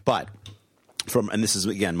guilt. But and this is,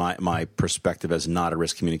 again, my perspective as not a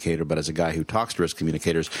risk communicator, but as a guy who talks to risk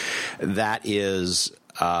communicators, that is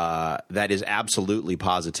absolutely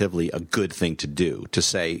positively a good thing to do, to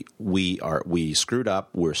say we screwed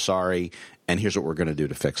up, we're sorry, and here's what we're going to do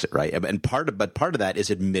to fix it, right? And part of that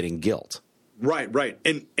is admitting guilt. Right.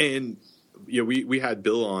 And we had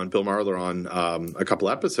Bill Marler on a couple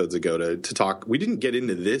episodes ago to talk. We didn't get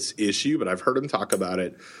into this issue, but I've heard him talk about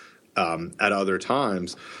it at other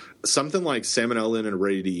times. Something like salmonella in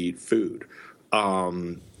ready-to-eat food,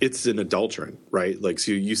 it's an adulterant, right? Like,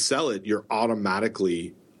 so you sell it, you've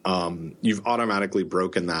automatically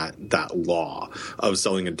broken that law of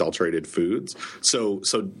selling adulterated foods. So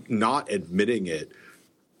not admitting it,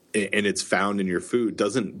 and it's found in your food,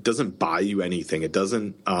 doesn't buy you anything. It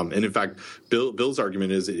doesn't, and in fact, Bill's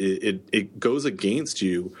argument is it goes against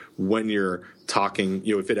you when you're talking.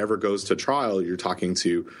 If it ever goes to trial, you're talking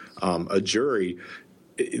to a jury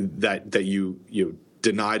that you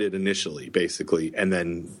denied it initially, basically, and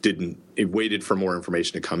then waited for more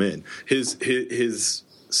information to come in. His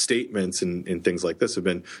statements and things like this have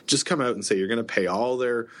been, just come out and say you're going to pay all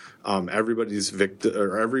their everybody's victim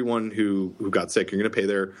or everyone who got sick. You're going to pay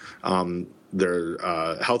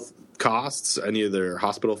their health costs, any of their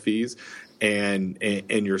hospital fees, and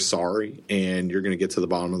you're sorry, and you're going to get to the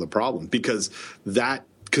bottom of the problem because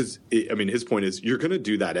his point is you're going to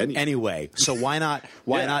do that anyway. So why not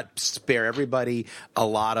spare everybody a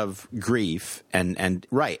lot of grief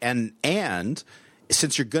and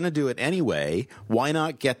since you're going to do it anyway, why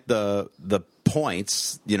not get the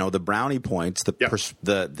points, the brownie points,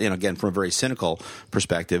 again, from a very cynical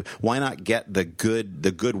perspective, why not get the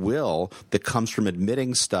goodwill that comes from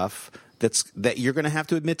admitting stuff that you're going to have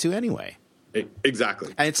to admit to anyway?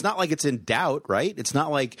 Exactly. And it's not like it's in doubt, right? It's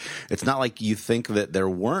not like you think that there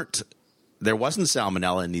wasn't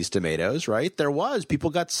salmonella in these tomatoes, right? There was. People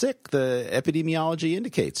got sick. The epidemiology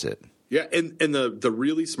indicates it. Yeah, and the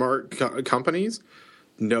really smart companies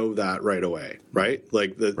know that right away, right?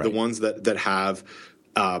 Like the ones that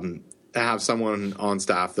have someone on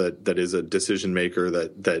staff that is a decision maker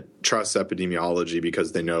that trusts epidemiology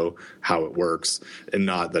because they know how it works, and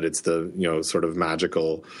not that it's the sort of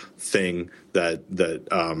magical thing that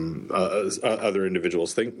other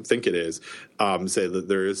individuals think it is. Say that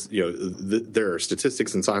there is there are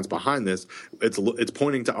statistics and science behind this. It's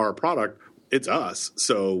pointing to our product. It's us,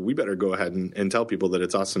 so we better go ahead and tell people that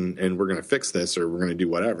it's us, and we're going to fix this, or we're going to do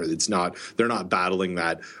whatever. It's not. They're not battling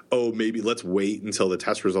that. Oh, maybe let's wait until the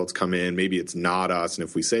test results come in. Maybe it's not us, and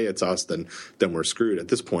if we say it's us, then we're screwed. At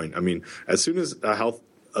this point, I mean, as soon as a health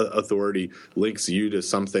authority links you to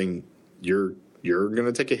something, you're going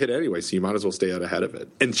to take a hit anyway. So you might as well stay out ahead of it.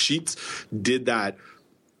 And Sheetz did that.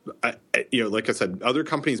 Like I said, other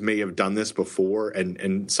companies may have done this before,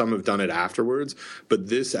 and some have done it afterwards. But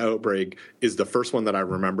this outbreak is the first one that I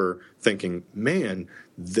remember thinking, man,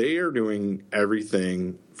 they are doing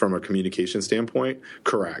everything from a communication standpoint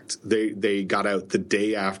correct. They got out the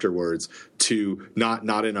day afterwards to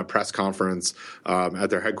not in a press conference at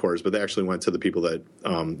their headquarters, but they actually went to the people that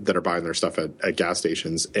are buying their stuff at gas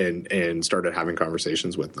stations and started having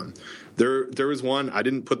conversations with them. There was one, I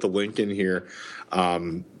didn't put the link in here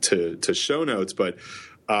to show notes, but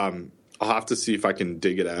I'll have to see if I can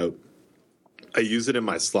dig it out. I use it in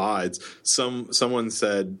my slides. Someone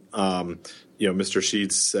said, Mr.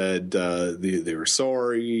 Sheetz said they were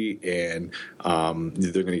sorry and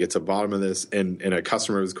they're going to get to the bottom of this. And a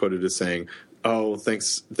customer was quoted as saying, Oh,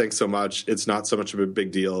 thanks so much. It's not so much of a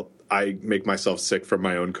big deal. I make myself sick from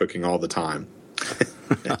my own cooking all the time.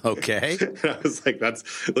 Okay. And I was like,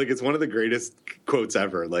 that's like, it's one of the greatest quotes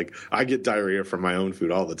ever. Like, I get diarrhea from my own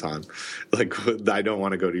food all the time. Like, I don't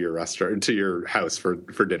want to go to your restaurant, to your house for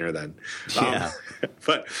dinner then. Yeah.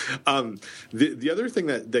 But the other thing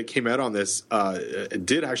that came out on this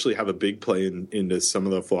did actually have a big play into some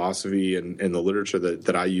of the philosophy and the literature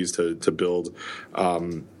that I use to build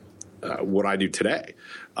what I do today.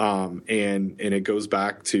 And it goes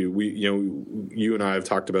back to, you and I have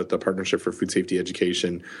talked about the Partnership for Food Safety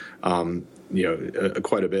Education,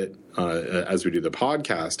 quite a bit as we do the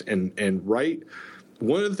podcast. And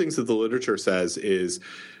one of the things that the literature says is,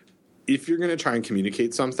 if you're going to try and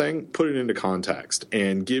communicate something, put it into context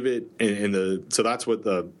and give it so that's what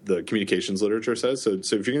the communications literature says. So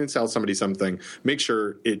if you're going to tell somebody something, make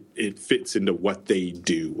sure it fits into what they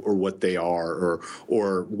do or what they are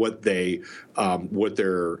or what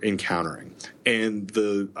they're encountering. And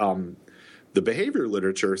the behavior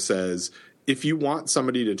literature says, if you want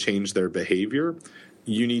somebody to change their behavior,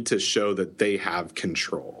 you need to show that they have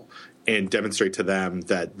control and demonstrate to them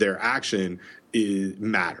that their action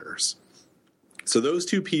matters. So those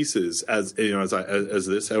two pieces, as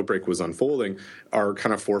this outbreak was unfolding, are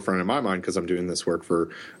kind of forefront in my mind because I'm doing this work for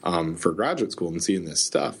graduate school and seeing this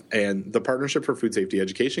stuff. And the Partnership for Food Safety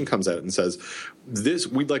Education comes out and says,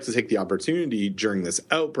 we'd like to take the opportunity during this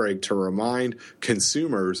outbreak to remind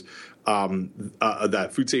consumers that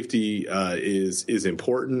food safety is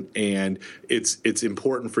important, and it's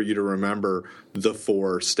important for you to remember the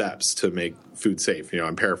 4 steps to make food safe.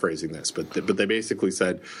 I'm paraphrasing this, but they basically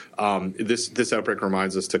said this outbreak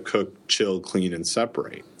reminds us to cook, chill, clean, and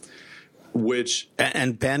separate.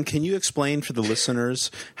 And Ben, can you explain for the listeners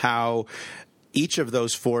how each of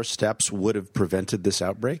those 4 steps would have prevented this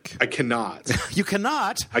outbreak? I cannot. You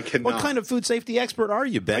cannot? I cannot. What kind of food safety expert are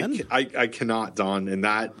you, Ben? I cannot, Don, and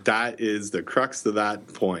that is the crux of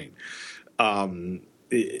that point.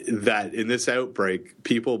 That in this outbreak,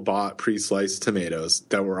 people bought pre-sliced tomatoes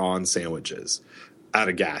that were on sandwiches at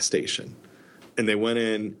a gas station. And they went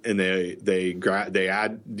in and they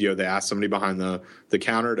asked somebody behind the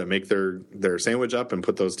counter to make their sandwich up and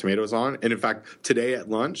put those tomatoes on. And in fact, today at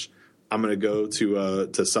lunch, I'm going to go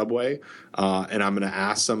to Subway and I'm going to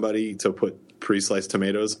ask somebody to put pre-sliced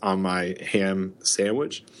tomatoes on my ham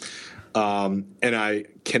sandwich. And I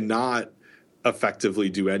cannot effectively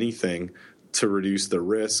do anything to reduce the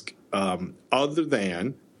risk other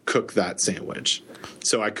than cook that sandwich.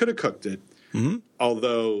 So I could have cooked it,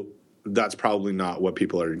 although that's probably not what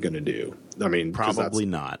people are going to do. I mean, probably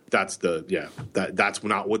not. That's that's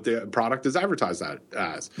not what the product is advertised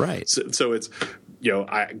as. Right. So it's,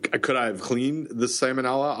 I could I have cleaned the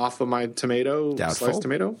salmonella off of my tomato, doubtful. Sliced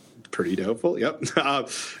tomato? Pretty doubtful. Yep.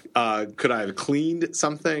 Could I have cleaned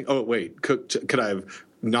something? Oh wait, could I have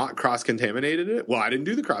not cross-contaminated it? Well, I didn't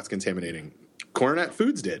do the cross-contaminating. Coronet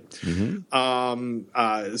Foods did. Could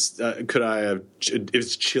I have?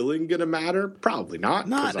 Is chilling going to matter? Probably not.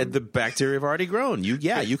 The bacteria have already grown. You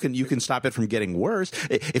can stop it from getting worse.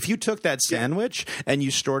 If you took that sandwich and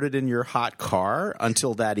you stored it in your hot car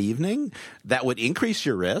until that evening, that would increase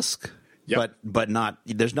your risk. Yep. But not.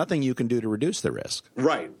 There's nothing you can do to reduce the risk.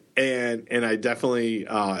 Right. And I definitely,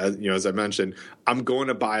 as I mentioned, I'm going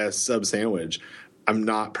to buy a sub sandwich. I'm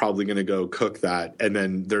not probably going to go cook that. And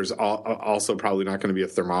then there's also probably not going to be a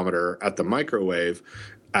thermometer at the microwave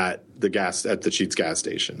at the Sheetz gas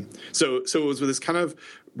station. So it was with this kind of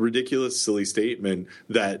ridiculous, silly statement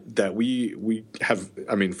that we have,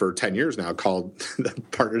 for 10 years now, called the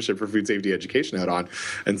Partnership for Food Safety Education out on,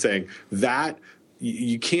 and saying that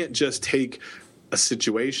you can't just take a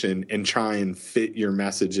situation and try and fit your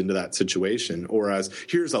message into that situation, or as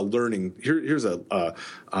here's a learning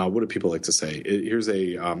what do people like to say? Here's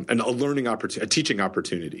a learning opportunity, a teaching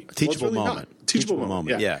opportunity, teachable moment. Teachable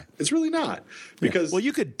moment. Yeah, it's really not, because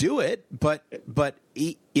you could do it, but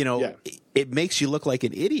it makes you look like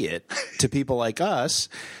an idiot to people like us,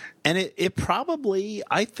 and it probably,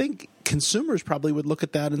 I think consumers probably would look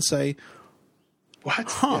at that and say,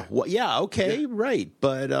 what? Huh. Well, okay, right.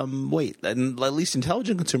 But wait, and at least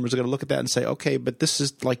intelligent consumers are going to look at that and say, okay, but this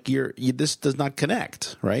is like this does not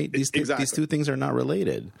connect, right? These two things are not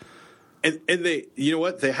related. And they, you know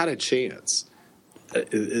what? They had a chance.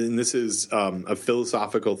 And this is a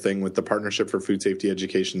philosophical thing with the Partnership for Food Safety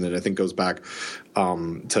Education that I think goes back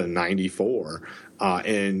to 94.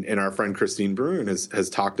 And our friend Christine Bruin has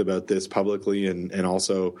talked about this publicly and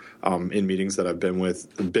also in meetings that I've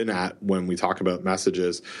been at when we talk about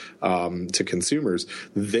messages to consumers.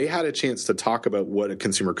 They had a chance to talk about what a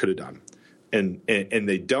consumer could have done. And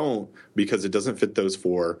they don't, because it doesn't fit those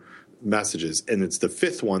four messages, and it's the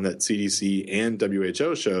fifth one that CDC and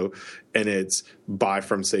WHO show, and it's buy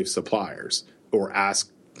from safe suppliers or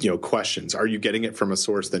ask questions. Are you getting it from a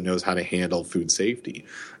source that knows how to handle food safety?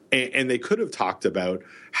 And they could have talked about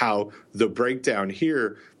how the breakdown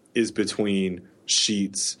here is between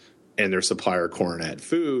Sheetz and their supplier Coronet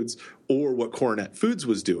Foods, or what Coronet Foods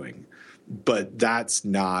was doing, but that's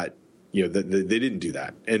not. They didn't do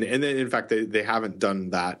that, and then in fact they haven't done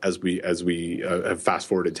that as we have fast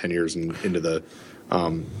forwarded 10 years into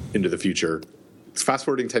the future. It's fast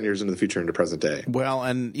forwarding 10 years into the future into present day. Well,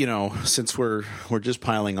 and since we're just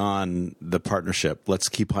piling on the partnership, let's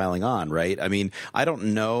keep piling on, right? I mean, I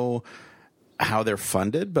don't know how they're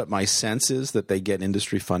funded, but my sense is that they get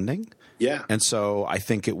industry funding. Yeah, and so I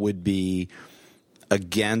think it would be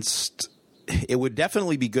it would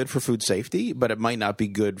definitely be good for food safety, but it might not be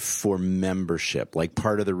good for membership. Like,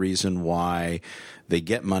 part of the reason why they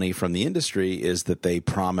get money from the industry is that they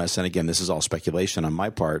promise, and again, this is all speculation on my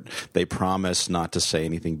part, they promise not to say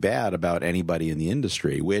anything bad about anybody in the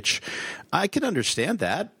industry, which I can understand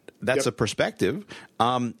that. That's a perspective.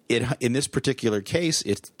 In this particular case,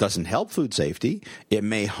 it doesn't help food safety. It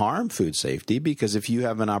may harm food safety, because if you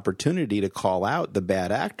have an opportunity to call out the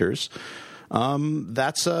bad actors,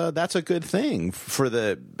 that's a good thing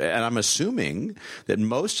and I'm assuming that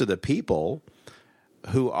most of the people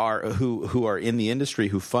who are in the industry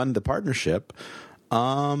who fund the partnership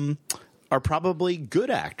are probably good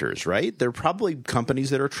actors, right? They're probably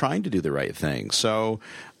companies that are trying to do the right thing. So,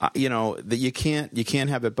 that you can't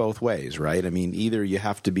have it both ways, right? I mean, either you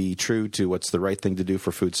have to be true to what's the right thing to do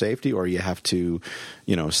for food safety, or you have to,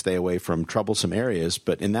 stay away from troublesome areas.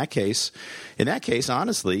 But in that case,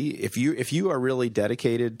 honestly, if you are really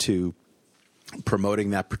dedicated to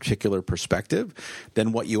promoting that particular perspective,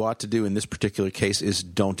 then what you ought to do in this particular case is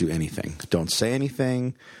don't do anything. Don't say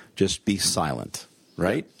anything. Just be silent,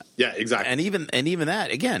 right? Yeah, exactly. And even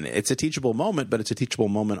that, again, it's a teachable moment, but it's a teachable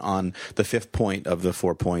moment on the fifth point of the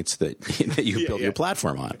 4 points that you built your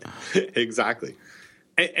platform on. Exactly.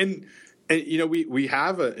 And we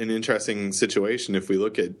have an interesting situation if we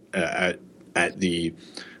look at the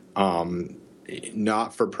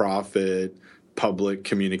not-for-profit public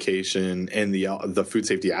communication and the food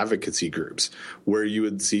safety advocacy groups, where you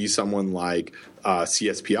would see someone like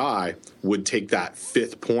CSPI would take that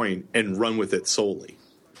fifth point and run with it solely.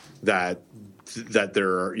 That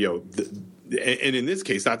there are, and in this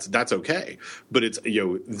case, that's okay. But it's,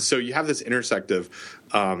 so you have this intersect of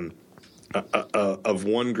one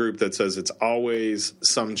group that says it's always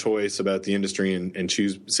some choice about the industry and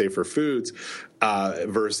choose safer foods,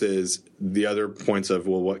 versus the other points of,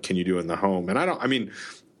 well, what can you do in the home? And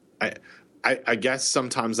I guess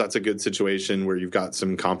sometimes that's a good situation where you've got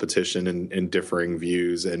some competition and differing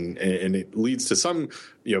views, and it leads to some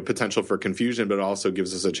potential for confusion, but it also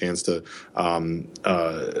gives us a chance to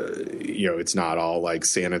it's not all like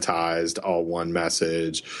sanitized, all one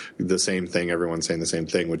message, the same thing, everyone's saying the same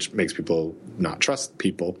thing, which makes people not trust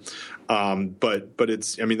people. But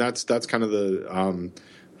it's that's kind of the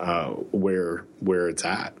where it's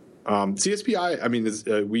at. CSPI,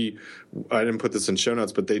 I didn't put this in show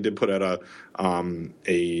notes, but they did put out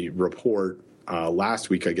a report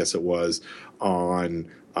last week, I guess it was,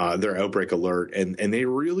 on their outbreak alert, and they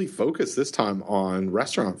really focused this time on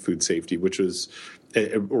restaurant food safety, which was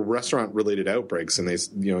restaurant related outbreaks, and they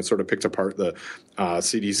sort of picked apart the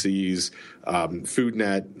CDC's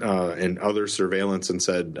FoodNet and other surveillance and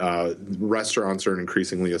said restaurants are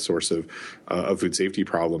increasingly a source of food safety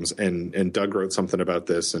problems. And Doug wrote something about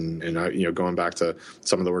this, and going back to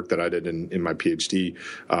some of the work that I did in my PhD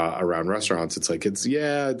around restaurants, it's like it's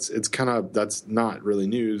kind of, that's not really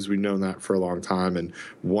news. We've known that for a long time, and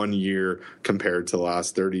 1 year compared to the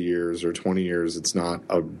last 30 years or 20 years, it's not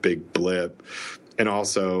a big blip. And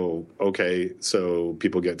also, okay, so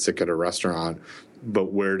people get sick at a restaurant,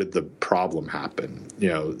 but where did the problem happen?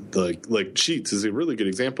 Like Sheetz is a really good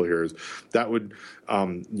example here. Is that would,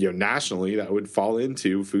 nationally, that would fall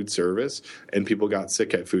into food service, and people got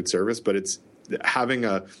sick at food service. But it's having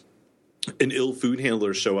an ill food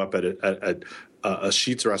handler show up at a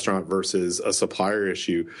Sheetz restaurant versus a supplier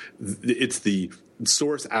issue. It's the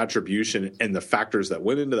source attribution and the factors that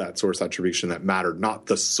went into that source attribution that mattered, not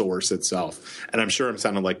the source itself. And I'm sure I'm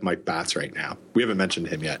sounding like Mike Batts right now. We haven't mentioned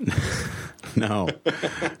him yet. No.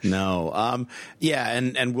 Yeah.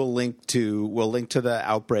 And we'll link to the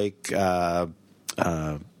outbreak, alert.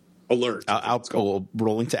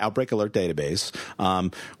 We'll link to Outbreak Alert database.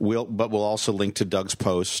 We'll also link to Doug's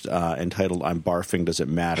post entitled "I'm Barfing. Does It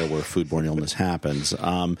Matter Where Foodborne Illness Happens?"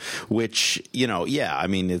 Which,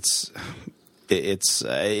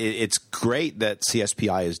 it's great that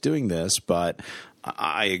CSPI is doing this, but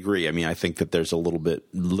I agree. I mean, I think that there's a little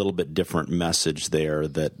bit different message there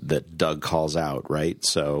that Doug calls out, right?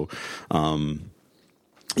 So,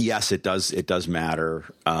 yes, it does matter,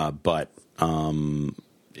 but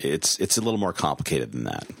it's a little more complicated than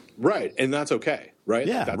that. Right, and that's okay, right?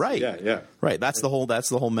 Yeah, right. Yeah. Right. That's the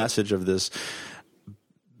whole message of this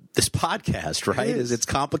podcast, right? It's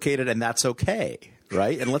complicated, and that's okay.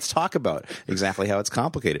 Right? And let's talk about exactly how it's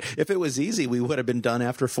complicated. If it was easy, we would have been done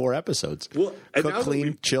after 4 episodes. Well, cook,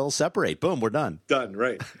 clean, chill, separate. Boom, we're done. Done,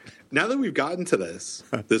 right. Now that we've gotten to this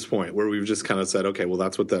point where we've just kind of said, okay, well,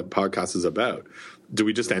 that's what the podcast is about. Do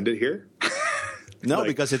we just end it here? No,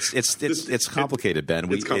 because it's complicated, Ben.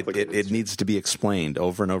 It's complicated. It needs to be explained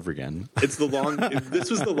over and over again. This was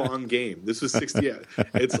the long game. This was 60.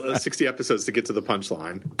 It's 60 episodes to get to the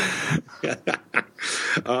punchline.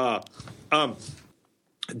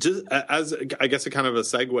 Just as I guess a kind of a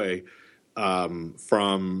segue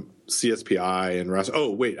from CSPI and rest.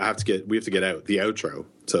 Oh wait, we have to get out the outro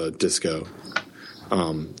to Disco.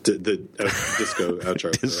 The Disco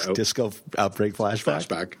outro. Disco Outbreak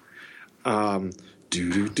Flashback.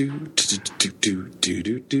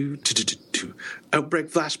 Outbreak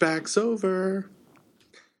Flashback's over.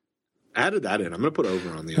 Added that in. I'm going to put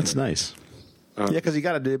over on the. That's nice. Yeah, because you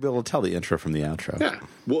got to be able to tell the intro from the outro. Yeah.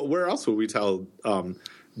 Well, where else would we tell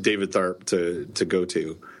David Tharp to go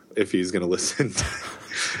to if he's going to listen?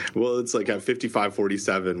 Well, it's like at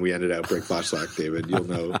 55:47 we ended Outbreak Flashback, David. You'll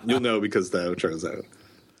know because the outro's out.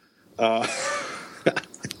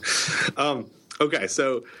 Okay,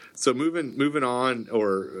 so moving on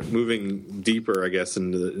or moving deeper, I guess,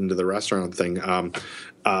 into the restaurant thing.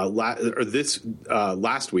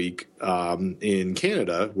 Last week in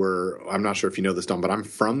Canada, where I'm not sure if you know this, Don, but I'm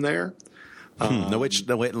from there. No,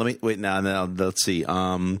 wait. Now, let's see.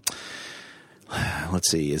 Let's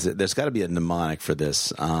see. There's got to be a mnemonic for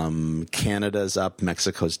this. Canada's up,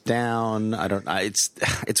 Mexico's down.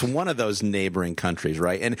 It's one of those neighboring countries,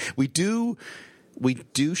 right? And we do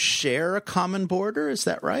share a common border. Is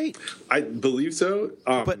that right? I believe so.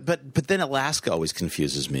 But then Alaska always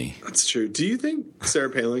confuses me. That's true. Do you think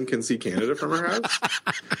Sarah Palin can see Canada from her house?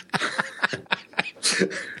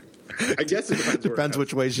 I guess it depends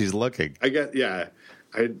which way she's looking. I guess, yeah.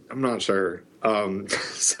 I'm not sure.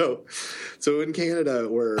 So in Canada,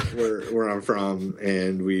 where I'm from,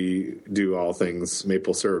 and we do all things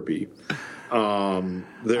maple syrupy. I'm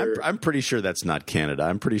pretty sure that's not Canada.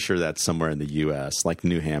 I'm pretty sure that's somewhere in the U.S., like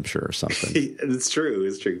New Hampshire or something. It's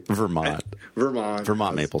true. Vermont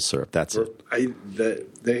maple syrup. That's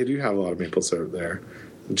it. They do have a lot of maple syrup there.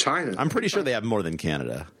 In China, I'm pretty sure they have more than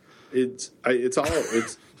Canada. It's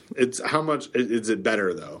how much is it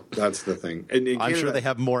better though? That's the thing. And in I'm Canada, sure they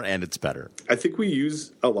have more, and it's better. I think we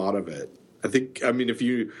use a lot of it.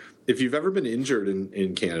 If you've ever been injured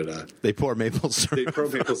in Canada, they pour maple syrup. They pour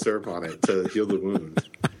maple syrup on it to heal the wound.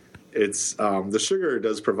 It's the sugar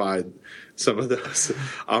does provide some of those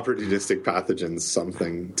opportunistic pathogens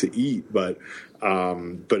something to eat, but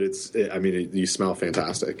you smell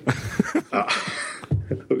fantastic.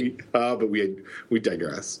 But we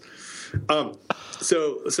digress.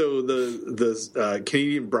 So the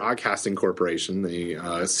Canadian Broadcasting Corporation, the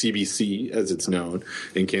CBC as it's known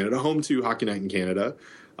in Canada, home to Hockey Night in Canada,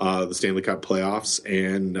 the Stanley Cup playoffs,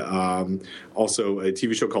 and also a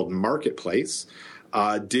TV show called Marketplace,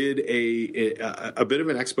 did a bit of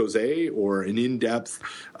an expose or an in-depth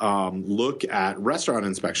look at restaurant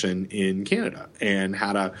inspection in Canada, and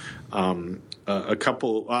had a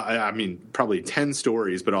couple, probably 10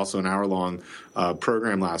 stories, but also an hour-long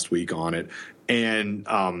program last week on it. And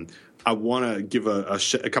I want to give a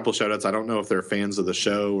couple shout-outs. I don't know if they're fans of the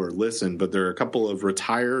show or listen, but there are a couple of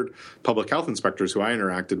retired public health inspectors who I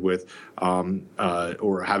interacted with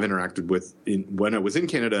or have interacted with when I was in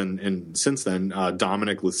Canada and since then.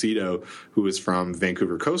 Dominic Lucido, who is from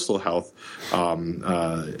Vancouver Coastal Health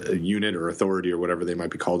Unit or Authority or whatever they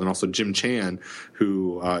might be called, and also Jim Chan,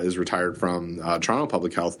 who is retired from Toronto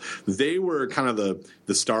Public Health. They were kind of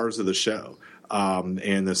the stars of the show.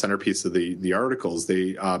 And the centerpiece of the articles.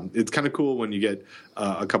 It's kind of cool when you get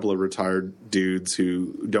a couple of retired dudes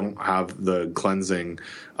who don't have the cleansing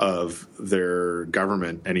of their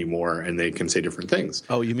government anymore, and they can say different things.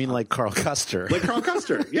 Oh, you mean like Carl Custer? Like Carl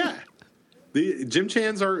Custer, yeah. The Jim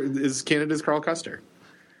Chan's is Canada's Carl Custer.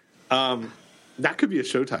 That could be a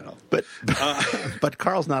show title. But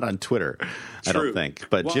Carl's not on Twitter, I don't think.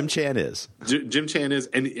 But Jim Chan is. Jim Chan is,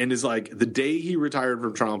 and is like the day he retired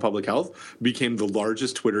from Toronto Public Health became the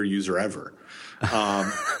largest Twitter user ever.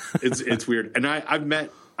 It's weird. And I've met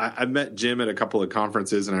I met Jim at a couple of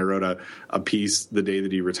conferences, and I wrote a piece the day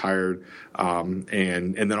that he retired. And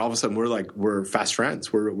then all of a sudden we're fast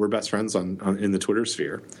friends. We're best friends on in the Twitter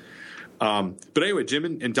sphere. But anyway, Jim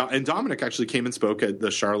and Dominic actually came and spoke at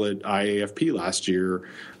the Charlotte IAFP last year,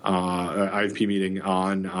 IAFP meeting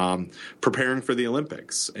on preparing for the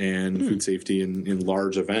Olympics and food safety in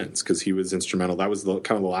large events, because he was instrumental. That was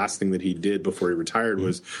kind of the last thing that he did before he retired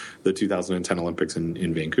was the 2010 Olympics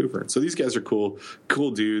in Vancouver. So these guys are cool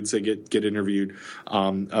dudes. They get interviewed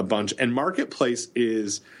a bunch. And Marketplace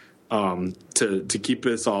is, to keep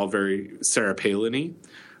this all very Sarah Palin-y,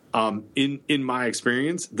 in my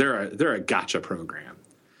experience, they're a gotcha program.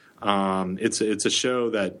 It's a show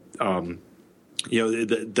that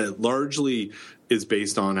that largely is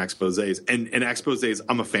based on exposés, and exposés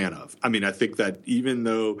I'm a fan of. I mean, I think that even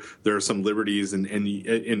though there are some liberties and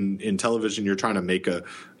in television, you're trying to make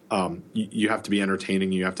you have to be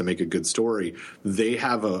entertaining, you have to make a good story. They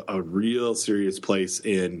have a real serious place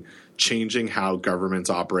in changing how governments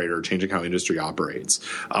operate or changing how industry operates.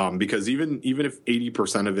 Because even if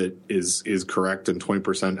 80% of it is correct and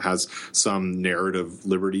 20% has some narrative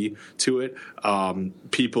liberty to it,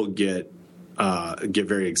 people get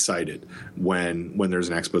very excited when there's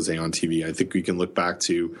an expose on TV. I think we can look back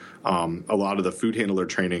to a lot of the food handler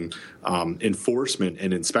training enforcement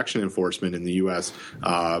and inspection enforcement in the U.S.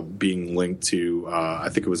 Being linked to, I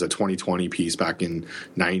think it was a 2020 piece back in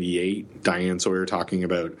 '98, Diane Sawyer talking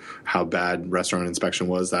about how bad restaurant inspection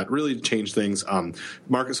was. That really changed things.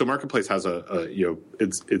 Marketplace has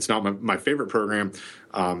it's not my favorite program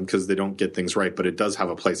because they don't get things right, but it does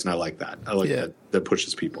have a place, and I like that. I like that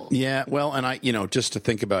pushes people. Yeah, well, and just to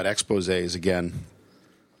think about exposés again,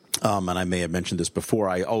 and I may have mentioned this before,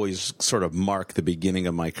 I always sort of mark the beginning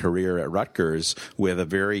of my career at Rutgers with a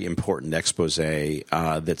very important expose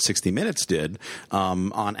that 60 Minutes did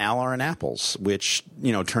on Aller and apples, which,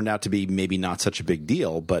 turned out to be maybe not such a big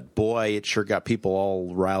deal, but boy, it sure got people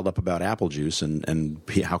all riled up about apple juice and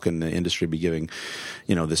how can the industry be giving,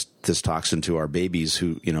 this toxin to our babies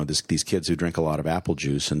who, these kids who drink a lot of apple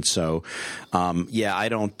juice. And so, I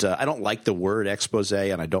don't like the word expose,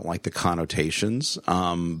 and I don't like the connotations,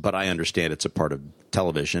 but I understand it's a part of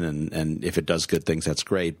television, and if it does good things, that's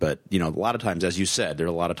great. But, a lot of times, as you said, there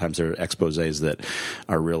are exposés that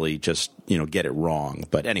are really just, get it wrong.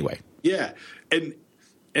 But anyway. Yeah. And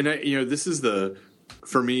this is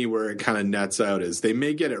for me, where it kind of nets out is they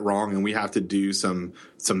may get it wrong, and we have to do some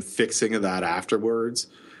fixing of that afterwards.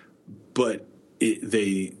 But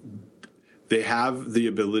they have the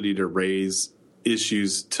ability to raise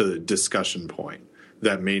issues to discussion point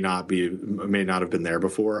that may not have been there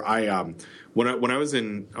before. When I was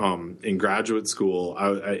in graduate school,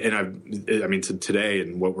 to today,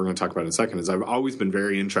 and what we're going to talk about in a second, is I've always been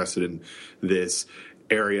very interested in this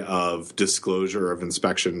area of disclosure of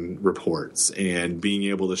inspection reports and being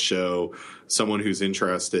able to show someone who's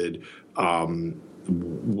interested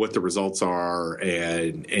what the results are,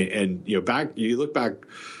 and you look back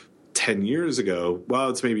 10 years ago, well,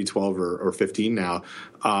 it's maybe 12 or 15 now.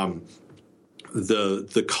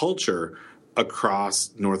 The culture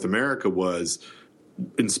across North America was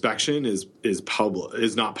inspection is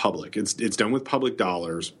not public. It's done with public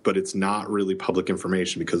dollars, but it's not really public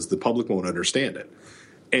information because the public won't understand it.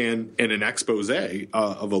 And an expose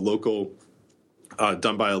of a local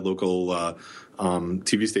done by a local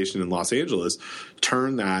TV station in Los Angeles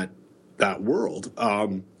turned that world.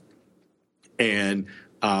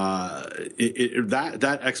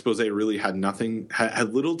 That expose really had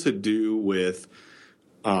little to do with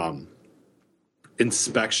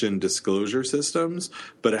inspection disclosure systems,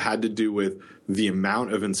 but it had to do with the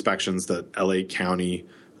amount of inspections that LA County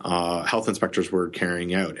health inspectors were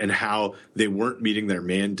carrying out and how they weren't meeting their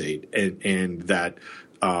mandate, and that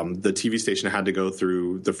the TV station had to go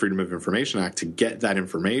through the Freedom of Information Act to get that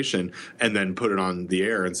information and then put it on the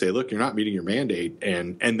air and say, look, you're not meeting your mandate.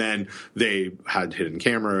 And then they had hidden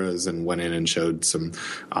cameras and went in and showed some,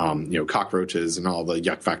 cockroaches and all the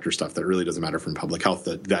yuck factor stuff that really doesn't matter from public health,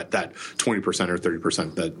 that 20% or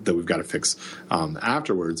 30% that we've got to fix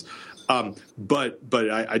afterwards. But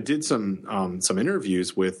I did some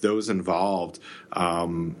interviews with those involved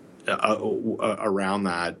around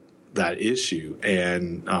that issue,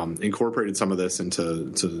 and incorporated some of this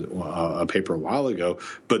into a paper a while ago.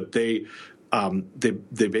 But they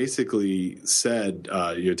basically said,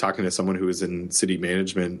 you're talking to someone who is in city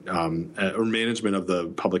management or management of the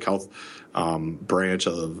public health branch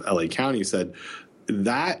of LA County, said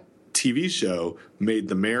that TV show made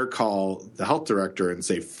the mayor call the health director and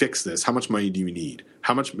say, fix this. How much money do you need?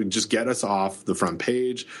 How much? Just get us off the front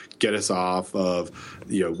page, get us off of,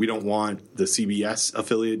 we don't want the CBS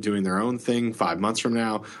affiliate doing their own thing 5 months from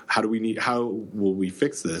now. How will we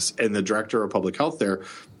fix this? And the director of public health there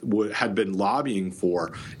had been lobbying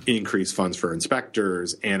for increased funds for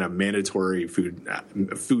inspectors and a mandatory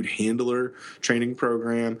food handler training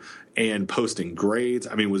program and posting grades.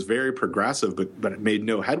 I mean, it was very progressive, but it made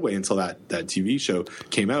no headway until that TV show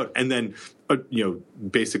came out. And then,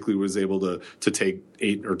 basically was able to take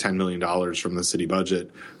 $8 or $10 million from the city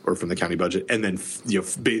budget or from the county budget, and then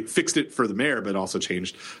fixed it for the mayor, but also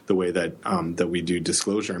changed the way that we do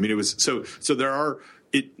disclosure. I mean, it was so there are,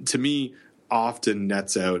 it to me often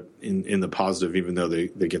nets out in the positive, even though they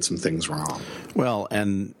get some things wrong. Well,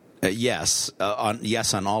 and yes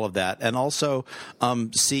on all of that, and also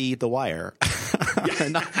see The Wire.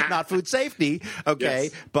 not food safety, okay,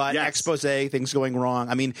 yes. But yes. Expose, things going wrong.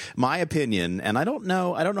 I mean, my opinion, and I don't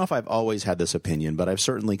know if I've always had this opinion, but I've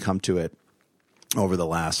certainly come to it over the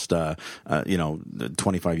last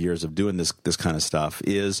 25 years of doing this kind of stuff,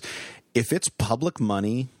 is if it's public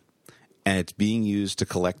money and it's being used to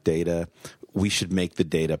collect data, we should make the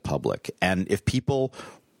data public. And if people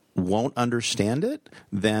won't understand it,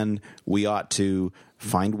 then we ought to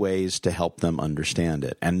find ways to help them understand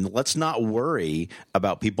it. And let's not worry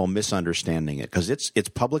about people misunderstanding it, because it's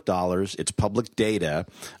public dollars, it's public data.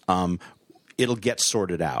 It'll get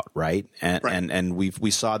sorted out, right? And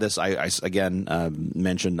we saw this. I again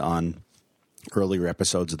mentioned on earlier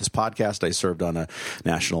episodes of this podcast, I served on a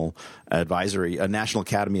National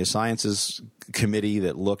Academy of Sciences committee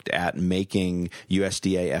that looked at making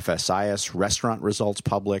USDA FSIS restaurant results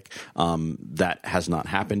public. That has not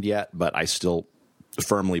happened yet, but I still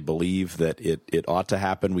firmly believe that it ought to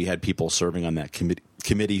happen. We had people serving on that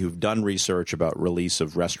committee who've done research about release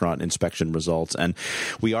of restaurant inspection results, and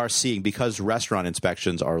we are seeing, because restaurant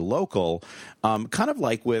inspections are local, kind of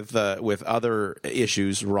like with other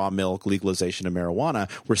issues, raw milk, legalization of marijuana,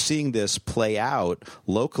 we're seeing this play out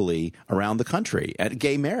locally around the country. At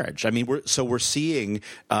gay marriage, I mean, we're seeing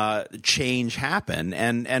change happen,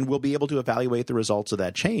 and we'll be able to evaluate the results of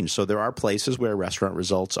that change. So there are places where restaurant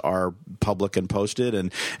results are public and posted,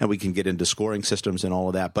 and we can get into scoring systems and all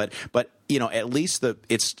of that. But at least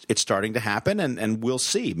it's starting to happen, and we'll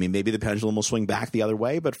see. I mean, maybe the pendulum will swing back the other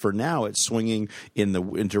way, but for now, it's swinging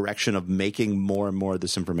in direction of making more and more of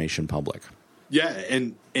this information public. Yeah,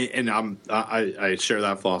 and I share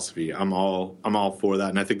that philosophy. I'm all for that,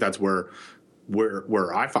 and I think that's where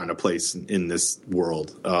I find a place in this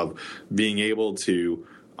world of being able to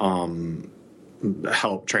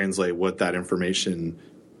help translate what that information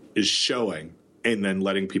is showing, and then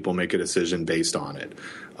letting people make a decision based on it.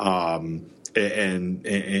 And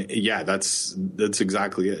yeah, that's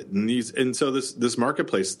exactly it. And so this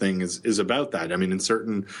marketplace thing is about that. I mean, in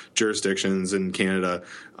certain jurisdictions in Canada,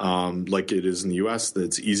 like it is in the U.S.,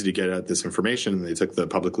 it's easy to get at this information, and they took the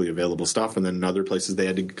publicly available stuff. And then in other places, they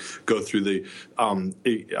had to go through the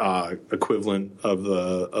equivalent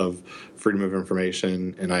of freedom of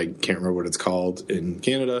information, and I can't remember what it's called in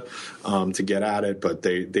Canada, to get at it. But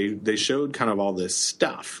they showed kind of all this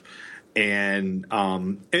stuff. And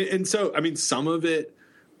so, I mean, some of it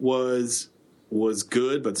was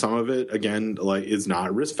good, but some of it, again, like, is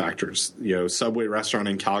not risk factors. Subway restaurant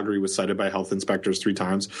in Calgary was cited by health inspectors 3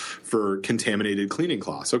 times for contaminated cleaning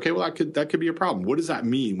cloths. Okay, well, that could be a problem. What does that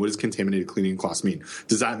mean? What does contaminated cleaning cloths mean?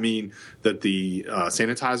 Does that mean that the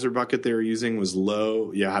sanitizer bucket they were using was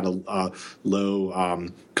low? Had a low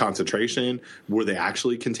concentration? Were they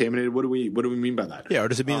actually contaminated? What do we mean by that? Yeah, or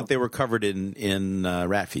does it mean that they were covered in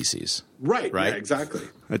rat feces? Right. Yeah, exactly.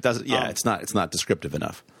 It doesn't. Yeah, it's not descriptive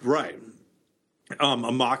enough. Right. A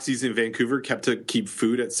Moxie's in Vancouver keep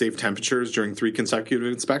food at safe temperatures during 3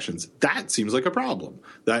 consecutive inspections. That seems like a problem.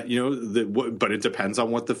 But it depends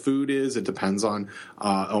on what the food is. It depends on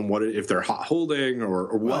what if they're hot holding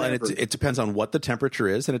or whatever. Well, and it depends on what the temperature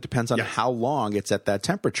is, and it depends on how long it's at that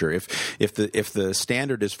temperature. If the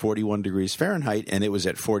standard is 41 degrees Fahrenheit and it was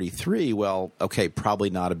at 43, well, okay, probably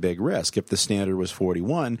not a big risk. If the standard was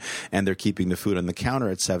 41 and they're keeping the food on the counter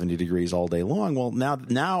at 70 degrees all day long, well,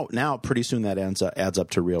 now pretty soon that adds up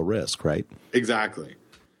to real risk, right? Exactly.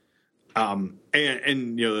 And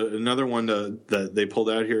another one that they pulled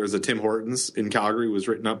out here is a Tim Hortons in Calgary was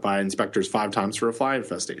written up by inspectors 5 times for a fly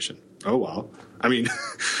infestation. Oh, well. I mean,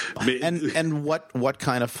 and what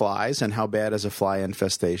kind of flies, and how bad is a fly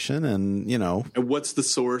infestation, and and what's the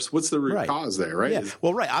source? What's the root cause there, right? Yeah.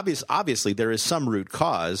 Well, right. Obviously, there is some root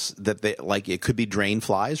cause that it could be drain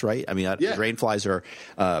flies, right? I mean, drain flies are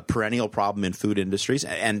a perennial problem in food industries,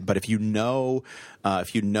 but if you know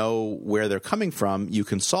where they're coming from, you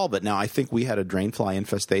can solve it. Now, I think we had a drain fly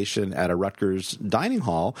infestation at a Rutgers dining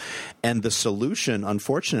hall, and the solution,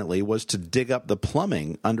 unfortunately, was to dig up the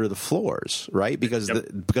plumbing under the floors, right? Because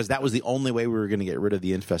that was the only way we were going to get rid of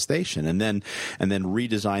the infestation, and then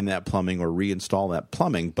redesign that plumbing or reinstall that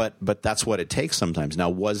plumbing. But that's what it takes sometimes. Now,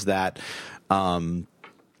 was that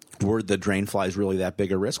were the drain flies really that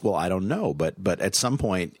big a risk? Well, I don't know, but at some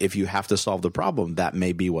point, if you have to solve the problem, that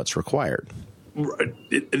may be what's required.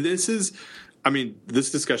 This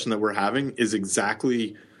discussion that we're having is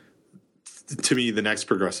exactly, to me, the next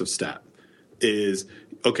progressive step. Is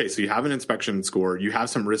okay, so you have an inspection score, you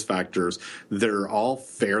have some risk factors. They're all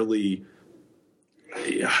fairly.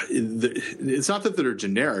 It's not that they're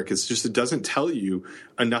generic. It's just it doesn't tell you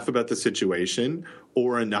enough about the situation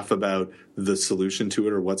or enough about the solution to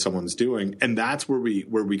it or what someone's doing, and that's where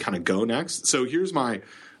we kind of go next. So here's my.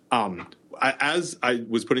 As I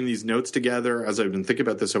was putting these notes together, as I've been thinking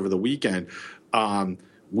about this over the weekend,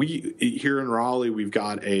 we here in Raleigh, we've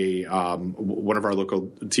got a one of our local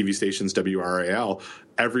TV stations, WRAL,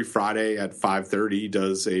 every Friday at 5:30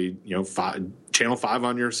 does a Channel 5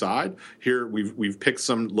 on your side. Here we've picked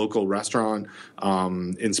some local restaurant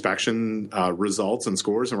inspection results and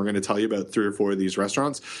scores, and we're going to tell you about 3 or 4 of these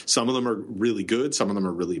restaurants. Some of them are really good, some of them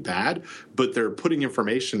are really bad, but they're putting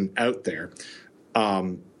information out there.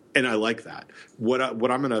 And I like that. What I'm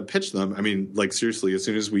going to pitch them, I mean, like seriously, as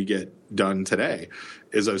soon as we get done today,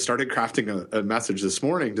 is I started crafting a message this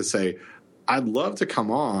morning to say, I'd love to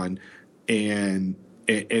come on and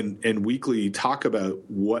weekly talk about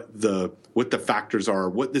what the factors are,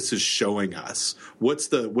 what this is showing us, what's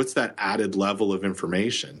that added level of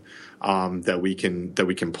information that we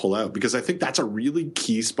can pull out, because I think that's a really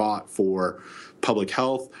key spot for public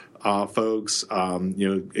health folks,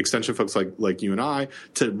 extension folks like you and I,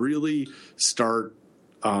 to really start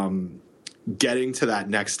getting to that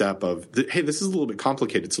next step of, hey, this is a little bit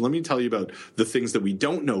complicated, so let me tell you about the things that we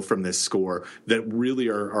don't know from this score that really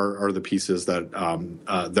are the pieces that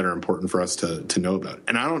are important for us to know about.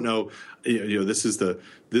 And I don't know, this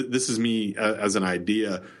is me as an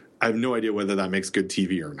idea. I have no idea whether that makes good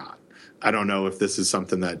TV or not. I don't know if this is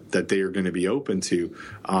something that they are going to be open to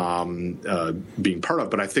being part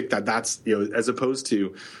of, but I think that's as opposed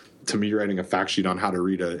to me writing a fact sheet on how to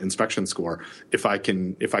read an inspection score, if I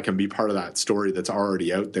can be part of that story that's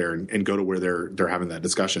already out there and go to where they're having that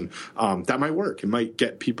discussion, that might work. It might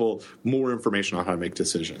get people more information on how to make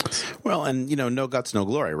decisions. Well, and no guts, no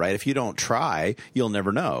glory, right? If you don't try, you'll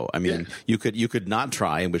never know. I mean, you could not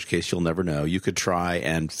try, in which case you'll never know. You could try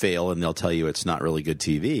and fail, and they'll tell you it's not really good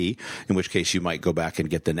TV, in which case you might go back and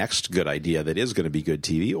get the next good idea that is going to be good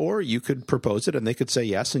TV, or you could propose it and they could say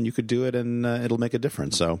yes, and you could do it, and it'll make a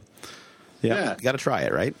difference. So. Yeah, you got to try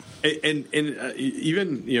it, right? And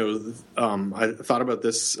even I thought about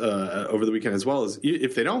this over the weekend as well. As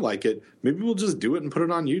if they don't like it, maybe we'll just do it and put it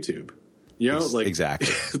on YouTube. Exactly.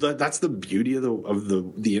 That's the beauty of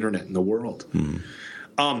the internet and the world.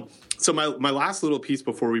 So my last little piece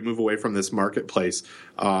before we move away from this marketplace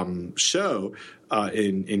show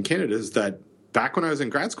in Canada is that back when I was in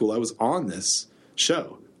grad school, I was on this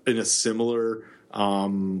show in a similar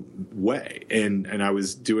way. And I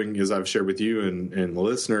was doing, as I've shared with you and the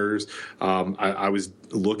listeners, I was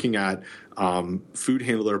looking at food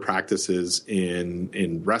handler practices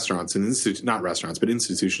in restaurants and not restaurants, but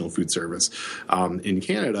institutional food service in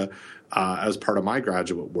Canada as part of my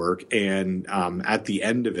graduate work. And at the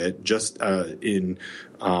end of it, just in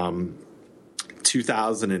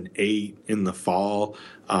 2008 in the fall,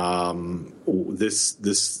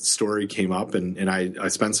 this story came up, and I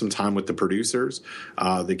spent some time with the producers.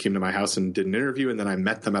 They came to my house and did an interview, and then I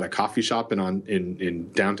met them at a coffee shop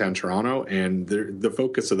in downtown Toronto. And the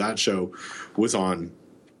focus of that show was on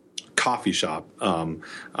coffee shop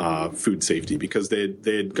food safety, because they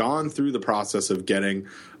had gone through the process of getting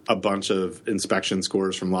a bunch of inspection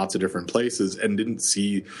scores from lots of different places and didn't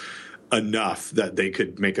see enough that they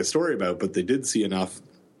could make a story about, but they did see enough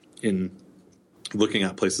in looking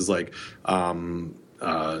at places like Tim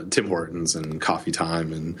Hortons and Coffee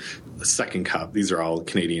Time and Second Cup. These are all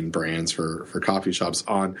Canadian brands for coffee shops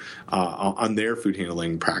on their food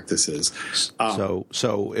handling practices.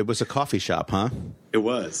 So it was a coffee shop, huh? It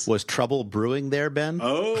was. Was trouble brewing there, Ben?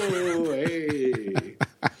 Oh, hey.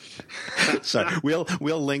 Sorry, we'll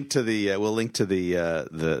link to the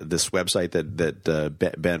this website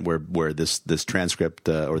that Ben where this transcript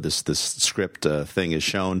or this script thing is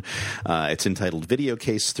shown. It's entitled "Video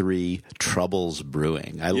Case 3: Troubles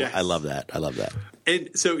Brewing." I love that. I love that. And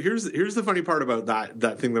so here's the funny part about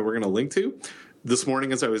that thing that we're going to link to. This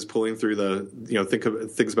morning, as I was pulling through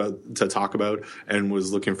things to talk about and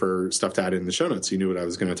was looking for stuff to add in the show notes, you knew what I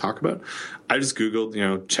was going to talk about. I just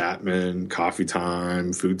Googled, Chapman, coffee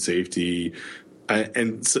time, food safety,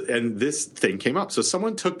 and this thing came up. So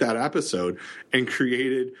someone took that episode and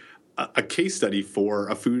created a case study for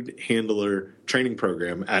a food handler training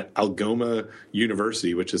program at Algoma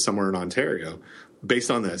University, which is somewhere in Ontario, based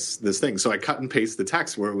on this thing. So I cut and paste the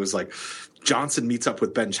text where it was like, Johnson meets up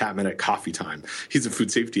with Ben Chapman at coffee time. He's a food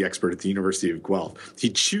safety expert at the University of Guelph. He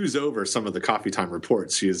chews over some of the coffee time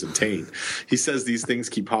reports she has obtained. He says these things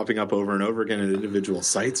keep popping up over and over again at individual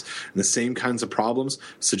sites, and the same kinds of problems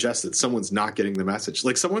suggest that someone's not getting the message.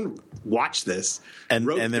 Like someone watched this and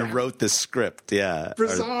then wrote the script. Yeah.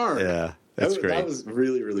 Bizarre. Yeah. That's great. That was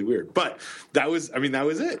really, really weird. But that was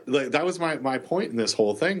it. Like, that was my point in this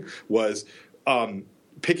whole thing was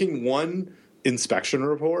picking one inspection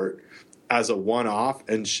report as a one-off,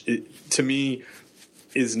 and to me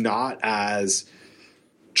is not as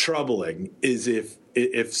troubling as if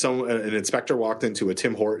an inspector walked into a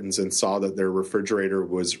Tim Hortons and saw that their refrigerator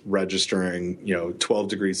was registering 12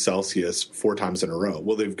 degrees Celsius 4 times in a row.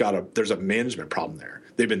 Well, there's a management problem there.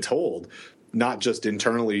 They've been told, not just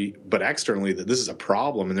internally but externally, that this is a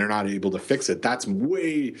problem and they're not able to fix it. That's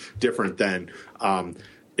way different than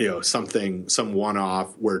some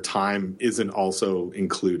one-off where time isn't also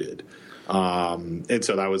included. And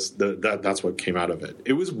so that's what came out of it.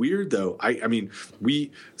 It was weird though. I mean,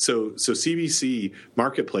 so CBC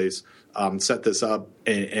Marketplace set this up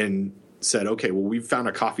and said, okay, well, we've found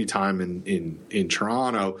a coffee time in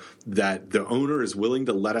Toronto that the owner is willing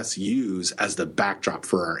to let us use as the backdrop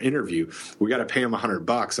for our interview. We got to pay him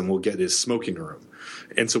 $100 and we'll get his smoking room.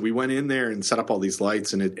 And so we went in there and set up all these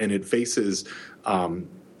lights, and it faces,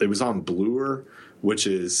 it was on Bloor, which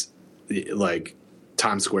is like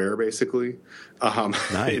Times Square, basically,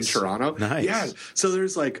 nice. in Toronto. Nice. Yeah. So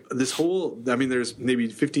there's like this whole, there's maybe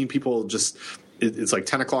 15 people just, it's like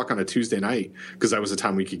 10 o'clock on a Tuesday night, because that was the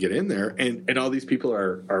time we could get in there. And all these people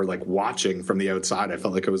are like watching from the outside. I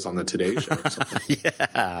felt like I was on the Today Show or something.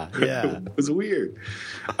 Yeah. It was weird.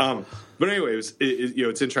 But anyway,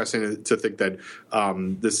 it's interesting to think that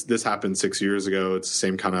this happened 6 years ago. It's the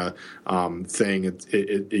same kind of thing.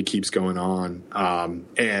 It keeps going on.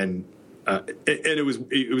 And it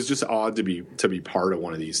was just odd to be part of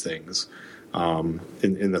one of these things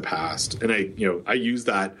in the past. And I used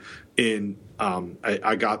that in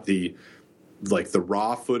I got the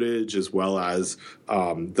raw footage as well as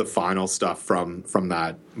the final stuff from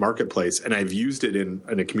that marketplace, and I've used it in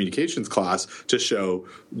a communications class to show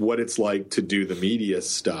what it's like to do the media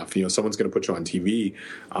stuff. Someone's going to put you on TV.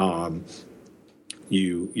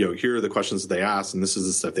 Here are the questions that they ask, and this is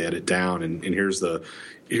the stuff they edit down, and here's the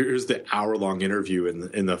hour-long interview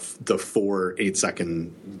in the 4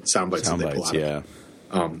 8-second sound bites that they pull out. Yeah.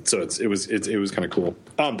 So it was kind of cool.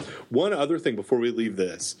 One other thing before we leave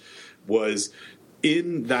this was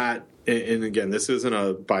in that, and again, this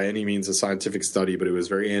isn't by any means a scientific study, but it was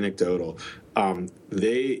very anecdotal.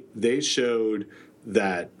 They showed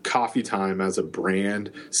that Coffee Time as a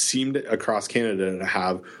brand seemed across Canada to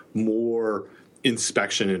have more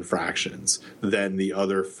inspection infractions than the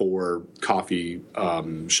other 4 coffee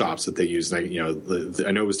shops that they use. And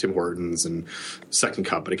I know it was Tim Hortons and Second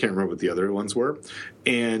Cup, but I can't remember what the other ones were.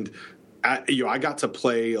 And I got to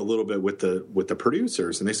play a little bit with the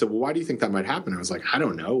producers, and they said, "Well, why do you think that might happen?" I was like, "I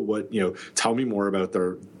don't know. Tell me more about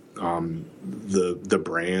the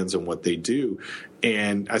brands and what they do."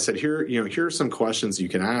 And I said, here are some questions you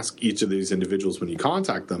can ask each of these individuals when you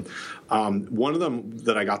contact them. One of them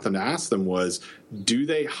that I got them to ask them was, do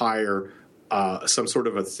they hire some sort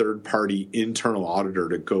of a third-party internal auditor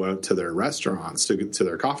to go out to their restaurants, to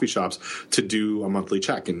their coffee shops, to do a monthly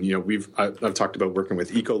check? And I've talked about working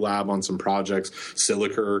with Ecolab on some projects.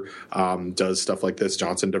 Silica does stuff like this.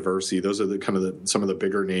 Johnson Diversey. Those are some of the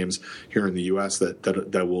bigger names here in the U.S.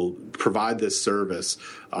 that will provide this service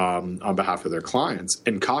on behalf of their clients.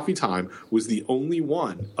 And Coffee Time was the only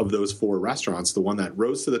one of those 4 restaurants, the one that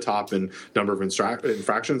rose to the top in number of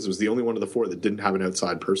infractions. It was the only one of the 4 that didn't have an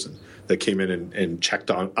outside person that came in and checked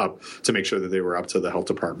up to make sure that they were up to the health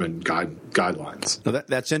department guidelines. Well,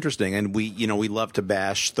 that's interesting, and we love to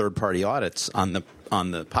bash third-party audits on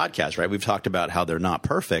on the podcast, right? We've talked about how they're not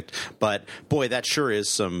perfect, but boy, that sure is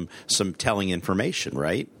some telling information,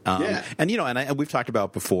 right? Yeah. And and we've talked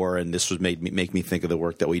about before, and this was make me think of the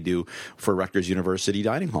work that we do for Rutgers University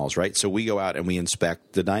dining halls, right? So we go out and we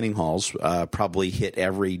inspect the dining halls, probably hit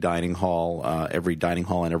every dining hall and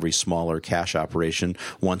every smaller cash operation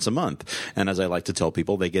once a month. And as I like to tell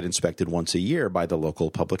people, they get inspected once a year by the local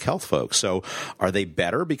public health folks. So are they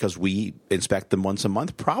better because we inspect them once a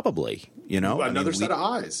month? Probably. Another set of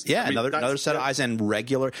eyes. Yeah, another set of eyes and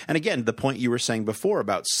regular. And again, the point you were saying before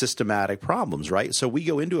about systematic problems, right? So we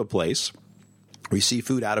go into a place. We see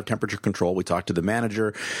food out of temperature control. We talk to the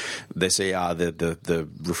manager. They say, the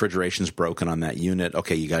refrigeration's broken on that unit.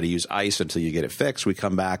 Okay, you got to use ice until you get it fixed. We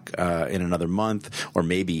come back in another month, or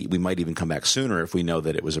maybe we might even come back sooner if we know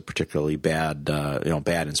that it was a particularly bad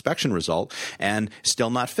inspection result and still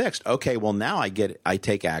not fixed. Okay, well now I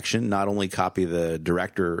take action. Not only copy the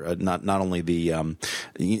director, not only the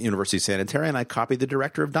university sanitarian, I copy the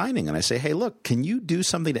director of dining, and I say, hey, look, can you do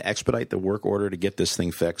something to expedite the work order to get this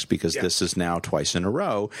thing fixed because this is now twice in a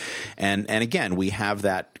row, and again we have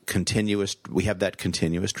that continuous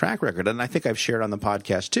track record. And I think I've shared on the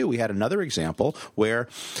podcast too. We had another example where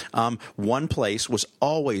one place was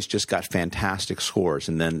always just got fantastic scores,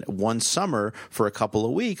 and then one summer for a couple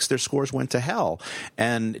of weeks their scores went to hell,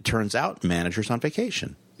 and it turns out manager's on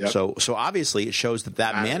vacation. Yep. So obviously it shows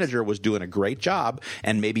that manager was doing a great job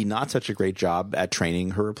and maybe not such a great job at training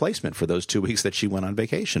her replacement for those 2 weeks that she went on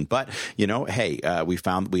vacation. But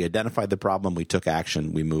we identified the problem, we took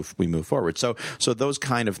action, we move forward. So those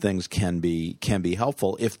kind of things can be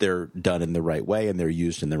helpful if they're done in the right way and they're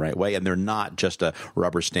used in the right way and they're not just a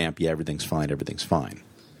rubber stamp. Yeah, everything's fine. Have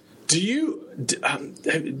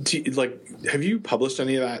you published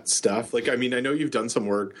any of that stuff? I know you've done some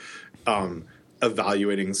work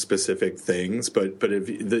evaluating specific things, but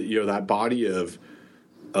if that body of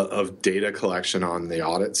data collection on the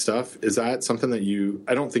audit stuff, is that something that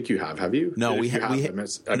I don't think you have you? No, we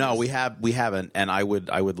haven't, and I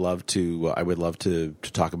would love to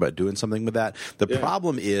talk about doing something with that. The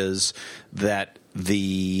problem is that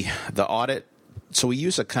the audit. So we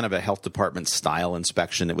use a kind of a health department style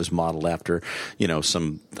inspection. It was modeled after,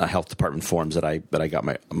 some health department forms that I got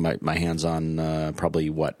my hands on probably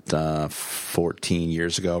 14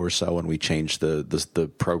 years ago or so, when we changed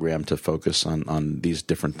the program to focus on these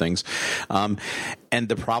different things. And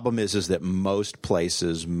the problem is that most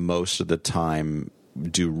places, most of the time,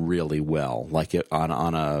 do really well. Like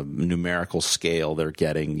on a numerical scale, they're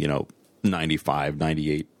getting 95,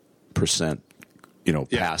 98%.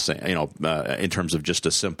 Passing, in terms of just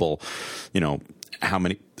a simple, how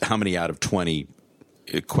many out of 20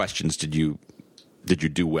 questions did you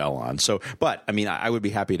do well on? So, but I would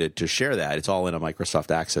be happy to share that. It's all in a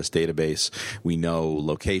Microsoft Access database. We know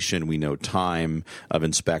location, we know time of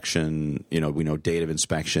inspection, we know date of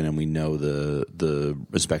inspection, and we know the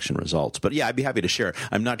inspection results. But yeah, I'd be happy to share.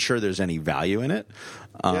 I'm not sure there's any value in it.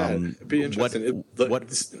 It'd be interesting.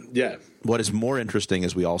 What is more interesting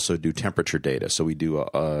is we also do temperature data. So we do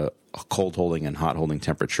a cold holding and hot holding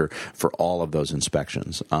temperature for all of those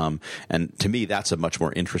inspections. And to me, that's a much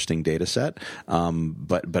more interesting data set.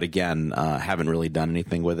 But again, haven't really done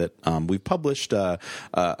anything with it. We've published a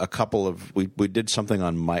couple of. We did something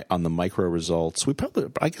on the micro results. We published,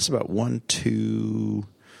 I guess, about two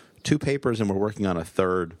papers, and we're working on a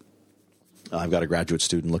third. I've got a graduate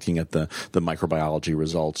student looking at the microbiology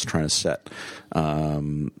results, trying to set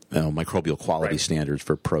microbial quality standards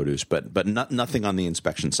for produce, but nothing on the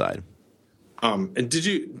inspection side. And did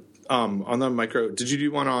you on the micro? Did you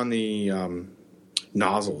do one on the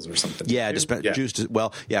nozzles or something? Yeah, juice.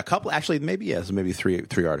 Well, yeah, a couple. Actually, maybe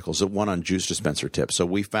three articles. One on juice dispenser tips. So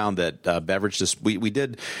we found that we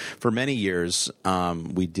did for many years.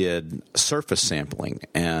 We did surface sampling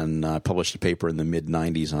and published a paper in the mid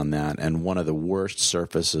 '90s on that. And one of the worst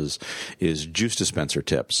surfaces is juice dispenser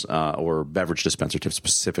tips or beverage dispenser tips,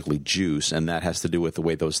 specifically juice, and that has to do with the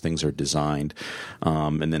way those things are designed.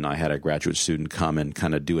 And then I had a graduate student come and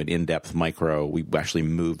kind of do an in-depth micro. We actually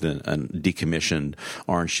moved and decommissioned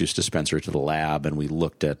orange juice dispenser to the lab, and we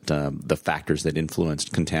looked at the factors that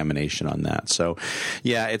influenced contamination on that. So,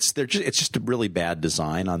 yeah, it's just a really bad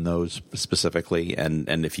design on those specifically,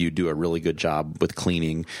 and if you do a really good job with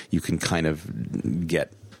cleaning, you can kind of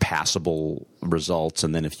get passable results.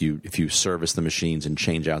 And then if you service the machines and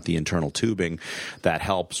change out the internal tubing, that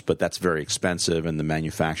helps, but that's very expensive, and the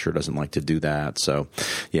manufacturer doesn't like to do that. So,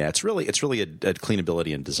 yeah, it's really a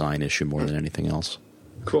cleanability and design issue more than anything else.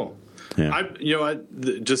 Cool. Yeah.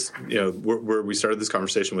 Where we started this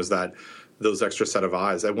conversation was that those extra set of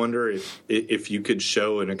eyes. I wonder if you could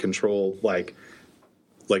show in a control like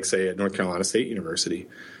like say at North Carolina State University,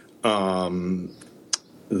 you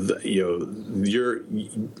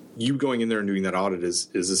going in there and doing that audit is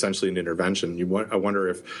essentially an intervention. I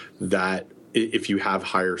wonder if you have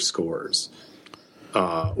higher scores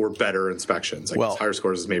or better inspections. I guess higher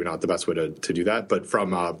scores is maybe not the best way to do that, but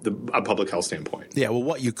from a public health standpoint. Yeah, well,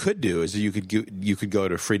 what you could do is you could go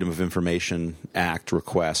to Freedom of Information Act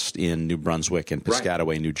request in New Brunswick and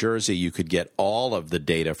Piscataway, New Jersey. You could get all of the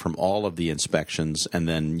data from all of the inspections, and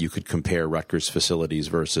then you could compare Rutgers facilities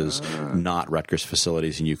versus not Rutgers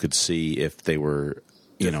facilities, and you could see if they were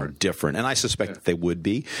different. And I suspect that they would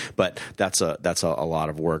be, but that's a lot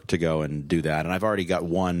of work to go and do that. And I've already got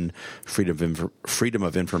one Freedom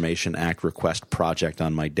of Information Act request project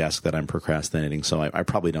on my desk that I'm procrastinating, so I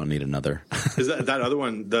probably don't need another. Is that other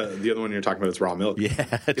one, the other one you're talking about is raw milk?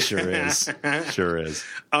 Yeah, it sure is. Sure is.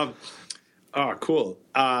 Oh, cool.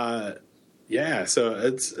 Yeah, so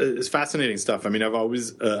it's fascinating stuff. I mean, I've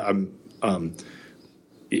always I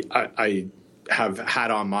have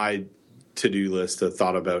had on my to-do list a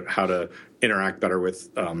thought about how to interact better with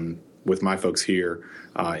my folks here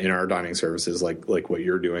in our dining services, like what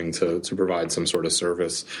you're doing to provide some sort of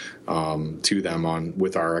service to them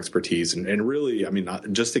with our expertise, and really, I mean,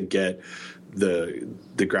 just to get the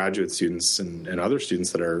graduate students and other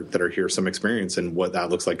students that are here some experience and what that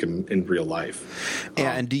looks like in real life.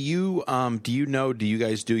 Yeah, and do you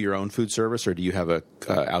guys do your own food service, or do you have a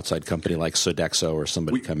outside company like Sodexo or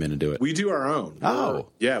somebody come in and do it? We do our own. We're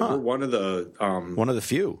one of the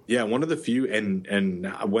few. Yeah, one of the few, and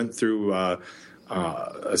I went through a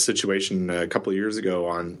situation a couple of years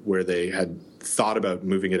ago where they had thought about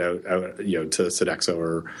moving it out to Sodexo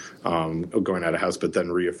or going out of house, but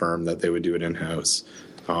then reaffirmed that they would do it in house.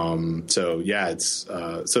 So yeah, it's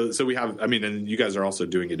so we have. I mean, and you guys are also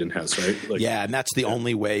doing it in house, right? Yeah, and that's the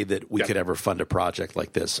only way that we could ever fund a project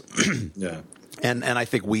like this. Yeah. And I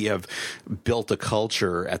think we have built a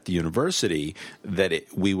culture at the university that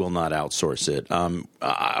we will not outsource it.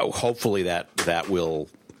 Hopefully that will.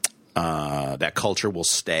 That culture will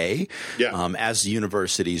stay as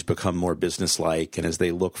universities become more businesslike and as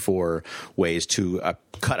they look for ways to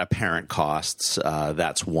cut apparent costs.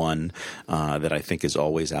 That's one that I think is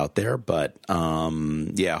always out there. But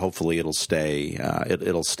hopefully it'll stay.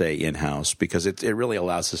 It'll stay in house because it really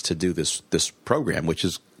allows us to do this program, which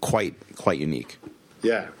is quite unique.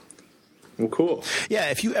 Yeah. Well, cool. Yeah,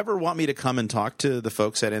 if you ever want me to come and talk to the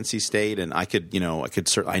folks at NC State, and I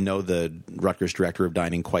know the Rutgers director of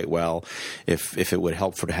dining quite well. If it would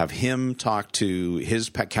help to have him talk to his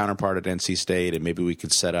counterpart at NC State, and maybe we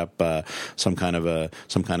could set up some kind of a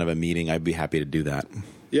meeting, I'd be happy to do that.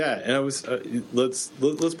 Yeah, and I was let's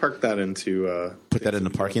park that into put that in the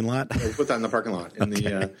parking lot. Put that in the parking lot in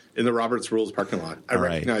the Roberts Rules parking lot. I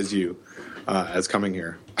recognize you as coming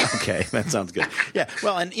here. Okay, that sounds good. Yeah,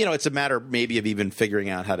 well, and it's a matter maybe of even figuring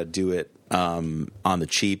out how to do it on the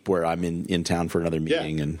cheap, where I'm in town for another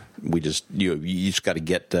meeting, and we just you just got to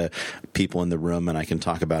get people in the room, and I can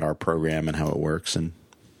talk about our program and how it works, and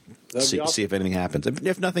see if anything happens.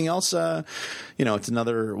 If nothing else, it's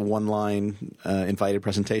another one-line invited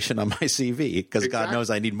presentation on my CV, because God knows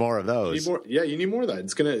I need more of those. You need more of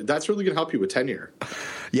that. That's really going to help you with tenure.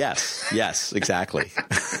 Yes, exactly.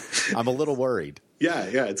 I'm a little worried. Yeah,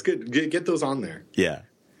 it's good. Get those on there. Yeah.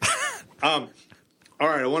 All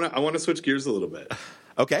right, I want to switch gears a little bit.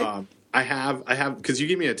 Okay. I have because you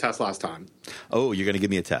gave me a test last time. Oh, you're going to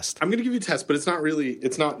give me a test. I'm going to give you a test, but it's not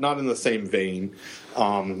in the same vein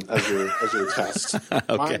as your test.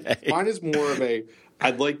 Okay. Mine is more of a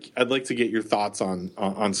I'd like to get your thoughts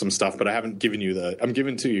on some stuff, but I haven't given you I'm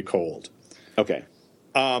giving to you cold. Okay.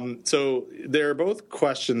 So they're both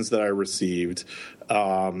questions that I received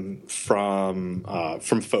from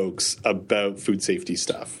folks about food safety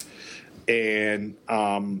stuff. And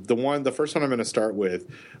the first one I'm going to start with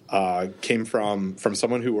came from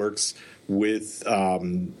someone who works with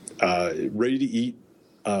ready-to-eat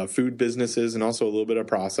food businesses and also a little bit of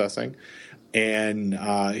processing. And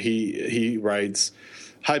he writes,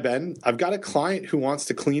 "Hi, Ben. I've got a client who wants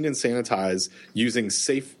to clean and sanitize using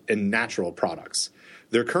safe and natural products.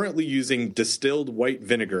 They're currently using distilled white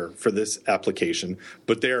vinegar for this application,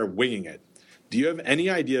 but they are winging it. Do you have any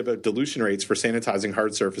idea about dilution rates for sanitizing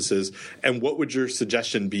hard surfaces, and what would your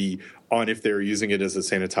suggestion be on if they're using it as a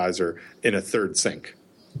sanitizer in a third sink?"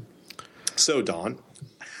 So, Don,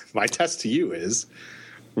 my test to you is,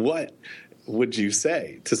 what would you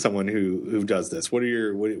say to someone who does this? What do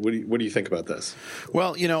you think about this?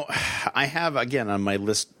 Well, I have, again, on my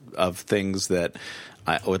list of things that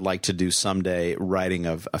I would like to do someday, writing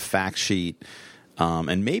of a fact sheet,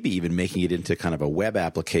 and maybe even making it into kind of a web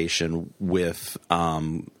application with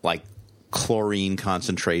chlorine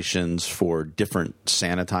concentrations for different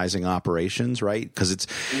sanitizing operations, right? Because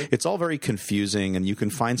it's all very confusing, and you can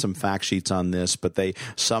find some fact sheets on this, but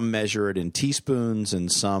some measure it in teaspoons,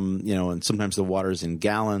 and some, and sometimes the water is in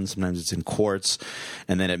gallons, sometimes it's in quarts,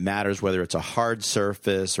 and then it matters whether it's a hard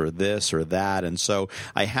surface or this or that. And so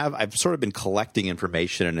I've sort of been collecting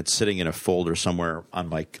information, and it's sitting in a folder somewhere on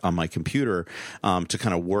my computer to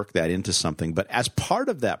kind of work that into something. But as part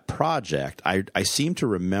of that project, I seem to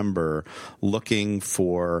remember looking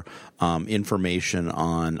for information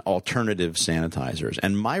on alternative sanitizers,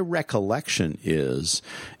 and my recollection is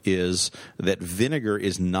that vinegar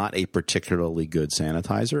is not a particularly good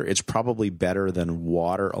sanitizer. It's probably better than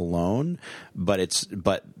water alone, but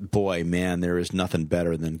boy, man, there is nothing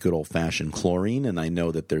better than good old fashioned chlorine. And I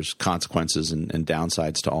know that there's consequences and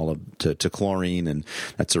downsides to chlorine, and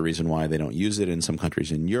that's the reason why they don't use it in some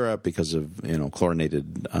countries in Europe, because of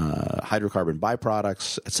chlorinated hydrocarbon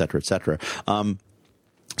byproducts, et cetera, et cetera.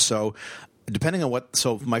 So depending on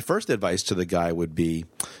so my first advice to the guy would be,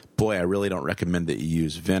 boy, I really don't recommend that you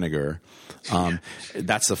use vinegar.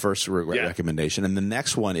 That's the first recommendation. And the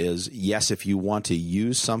next one is, yes, if you want to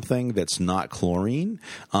use something that's not chlorine,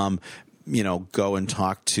 go and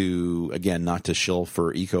talk to, again, not to shill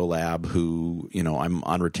for Ecolab, who, I'm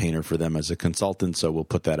on retainer for them as a consultant, so we'll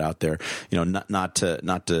put that out there. Not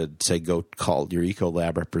to say go call your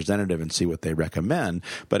Ecolab representative and see what they recommend,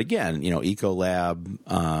 but again, Ecolab,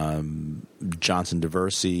 Johnson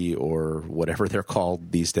Diversey, or whatever they're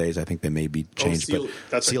called these days. I think they may be changed,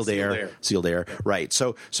 but Sealed Air, right?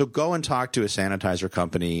 So go and talk to a sanitizer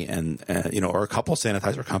company, and or a couple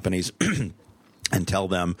sanitizer companies. And tell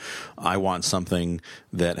them, I want something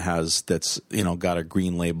that's got a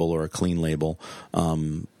green label or a clean label.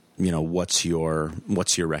 What's your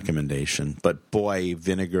recommendation? But boy,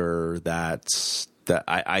 vinegar,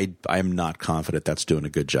 I'm not confident that's doing a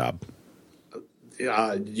good job.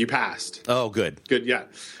 You passed. Oh, good. Yeah.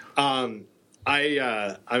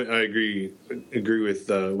 I agree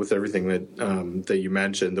with everything that you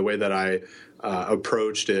mentioned. The way that I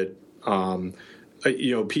approached it.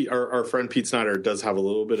 Pete, our friend Pete Snyder does have a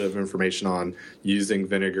little bit of information on using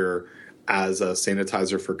vinegar as a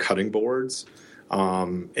sanitizer for cutting boards.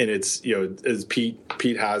 And it's, as Pete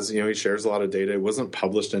has, he shares a lot of data. It wasn't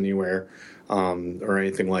published anywhere or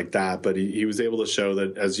anything like that, but he was able to show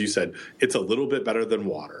that, as you said, it's a little bit better than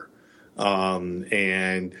water.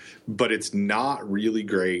 But it's not really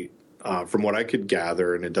great. From what I could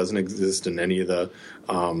gather, and it doesn't exist in any of the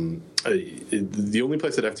only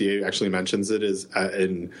place that FDA actually mentions it is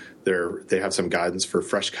they have some guidance for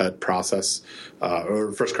fresh cut process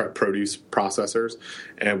or fresh cut produce processors,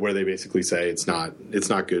 and where they basically say it's not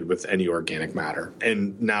good with any organic matter.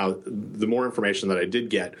 And now the more information that I did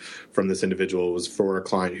get from this individual was for a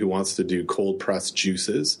client who wants to do cold pressed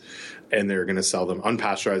juices, and they're going to sell them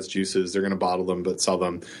unpasteurized juices. They're going to bottle them, but sell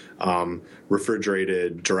them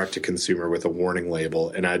refrigerated, direct to consumer with a warning label.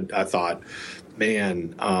 And I thought,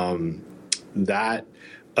 man, that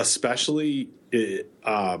especially.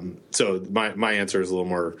 So my answer is a little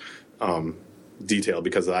more detailed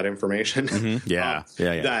because of that information. Mm-hmm. Yeah.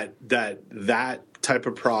 That type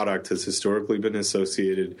of product has historically been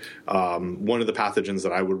associated. One of the pathogens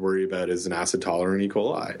that I would worry about is an acid tolerant E.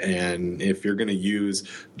 coli. And if you're going to use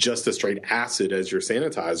just a straight acid as your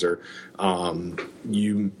sanitizer,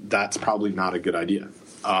 that's probably not a good idea.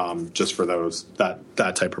 Just for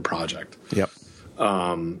that type of project. Yep.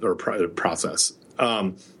 Or process.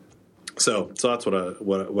 So that's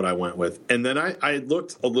what I went with. And then I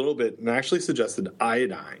looked a little bit and actually suggested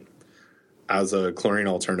iodine as a chlorine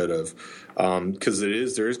alternative, because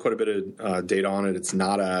there is quite a bit of data on it. It's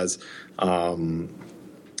not as I'm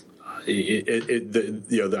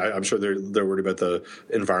sure they're worried about the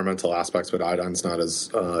environmental aspects, but iodine's not as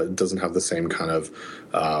doesn't have the same kind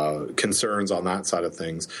of concerns on that side of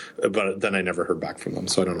things. But then I never heard back from them,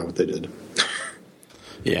 so I don't know what they did.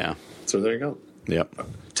 Yeah. So there you go. Yep.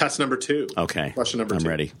 Test number 2. Okay. Question number 2. I'm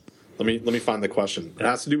ready. Let me find the question. It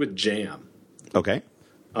has to do with jam. Okay.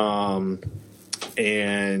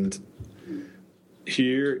 And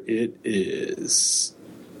here it is.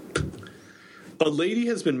 A lady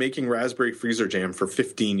has been making raspberry freezer jam for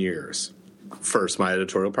 15 years. First, my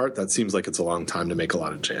editorial part, that seems like it's a long time to make a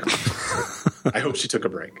lot of jam. I hope she took a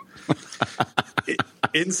break.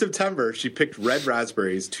 In September, she picked red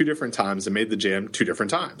raspberries 2 different times and made the jam 2 different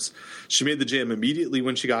times. She made the jam immediately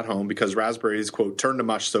when she got home because raspberries, quote, turned to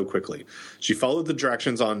mush so quickly. She followed the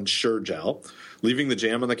directions on Sure-Gel, leaving the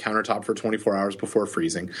jam on the countertop for 24 hours before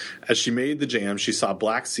freezing. As she made the jam, she saw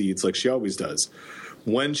black seeds like she always does.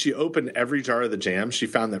 When she opened every jar of the jam, she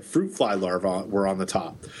found that fruit fly larvae were on the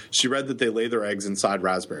top. She read that they lay their eggs inside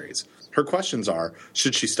raspberries. Her questions are,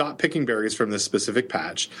 should she stop picking berries from this specific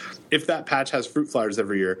patch? If that patch has fruit flies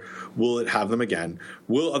every year, will it have them again?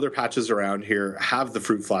 Will other patches around here have the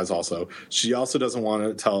fruit flies also? She also doesn't want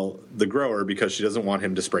to tell the grower because she doesn't want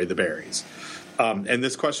him to spray the berries. And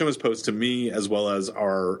this question was posed to me as well as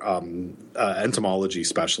our entomology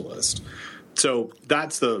specialist. So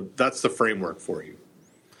that's the framework for you.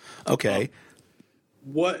 Okay.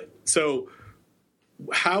 So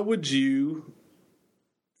how would you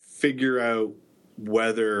figure out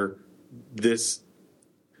whether this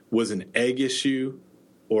was an egg issue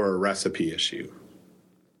or a recipe issue?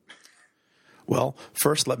 Well,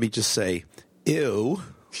 first let me just say, ew.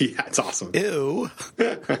 Yeah, it's awesome. Ew.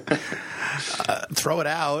 Throw it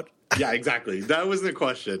out. Yeah, exactly. That wasn't the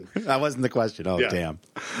question. That wasn't the question. Oh, yeah.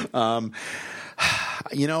 Damn.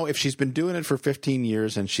 If she's been doing it for 15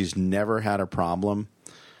 years and she's never had a problem,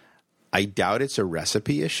 I doubt it's a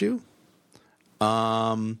recipe issue.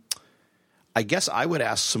 I guess I would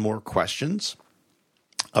ask some more questions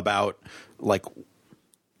about, like,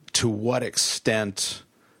 to what extent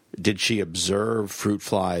did she observe fruit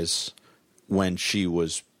flies when she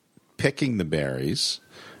was picking the berries?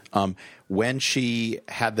 When she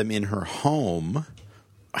had them in her home,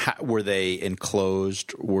 were they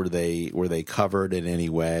enclosed? Were they covered in any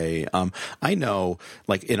way? I know,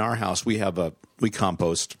 like in our house, we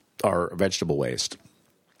compost our vegetable waste.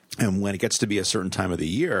 And when it gets to be a certain time of the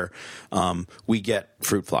year, we get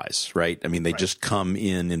fruit flies, right? I mean, they just come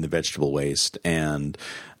in the vegetable waste. And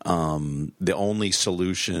the only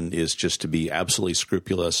solution is just to be absolutely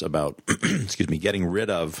scrupulous about, getting rid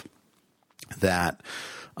of that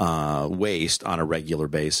waste on a regular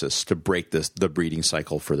basis to break the breeding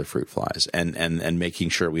cycle for the fruit flies, and making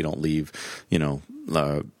sure we don't leave,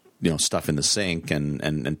 stuff in the sink,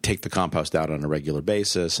 and take the compost out on a regular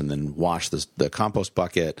basis, and then wash the compost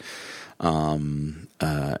bucket,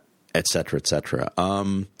 et cetera, et cetera.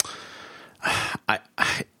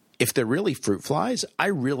 If they're really fruit flies, I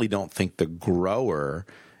really don't think the grower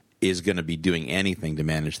is going to be doing anything to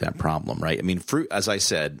manage that problem, right? I mean, fruit, as I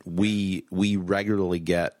said, we regularly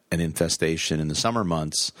get an infestation in the summer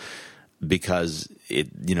months because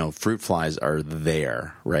fruit flies are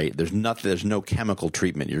there, right? There's no chemical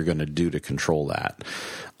treatment you're going to do to control that.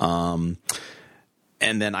 And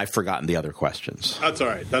then I've forgotten the other questions. That's all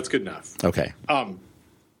right. That's good enough. Okay.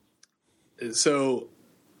 So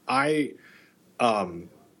I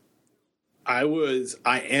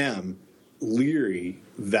am leery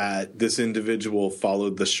that this individual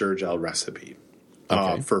followed the Sure-Gel recipe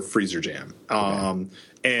for freezer jam. Okay.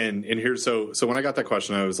 And here's so when I got that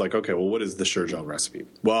question, I was like, okay, well, what is the Sure-Gel recipe?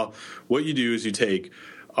 Well, what you do is you take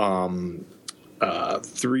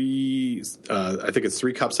three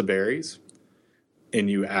cups of berries, and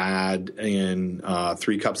you add in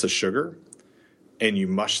 3 cups of sugar, and you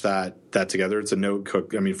mush that together. It's a no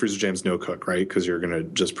cook. I mean, freezer jam's no cook, right? Because you're going to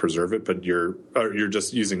just preserve it, but you're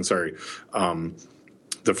just using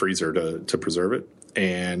the freezer to preserve it.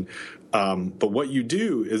 And but what you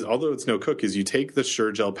do is, although it's no cook, is you take the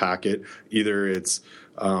Sure-Gel packet, either it's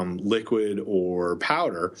liquid or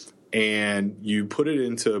powder, and you put it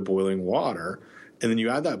into boiling water, and then you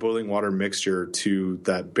add that boiling water mixture to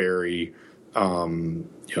that berry.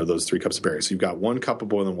 Those 3 cups of berries. So you've got 1 cup of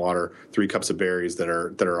boiling water, 3 cups of berries that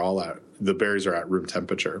are all the berries are at room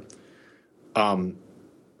temperature.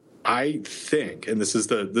 I think, and this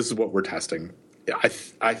is what we're testing.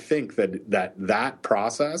 I think that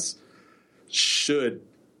process should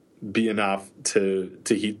be enough to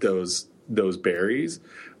heat those berries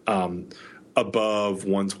above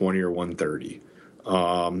 120 or 130,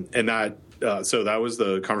 and that. So that was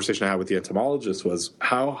the conversation I had with the entomologist, was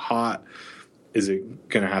how hot is it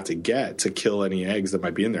going to have to get to kill any eggs that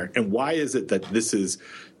might be in there? And why is it that this is,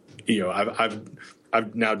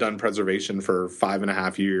 I've now done preservation for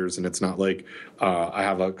 5.5 years, and it's not like I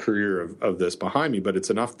have a career of this behind me, but it's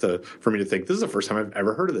enough for me to think this is the first time I've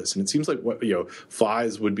ever heard of this. And it seems like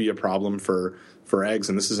flies would be a problem for eggs,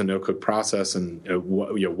 and this is a no cook process. And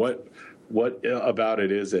what about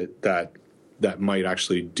it is it that might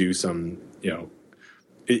actually do some,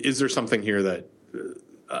 is there something here that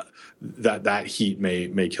that heat may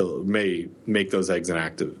make those eggs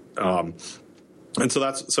inactive, and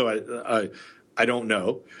so I don't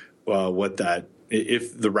know what that,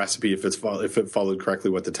 if the recipe, if it followed correctly,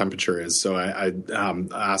 what the temperature is. So I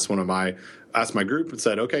asked my group and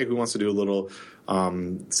said, okay, who wants to do a little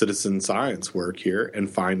citizen science work here and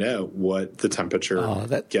find out what the temperature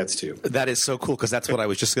gets to. That is so cool, because that's what I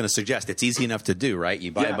was just going to suggest. It's easy enough to do, right?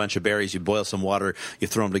 You buy a bunch of berries, you boil some water, you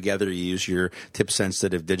throw them together, you use your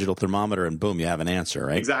tip-sensitive digital thermometer, and boom, you have an answer,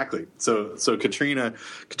 right? Exactly. So Katrina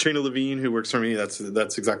Levine, who works for me, that's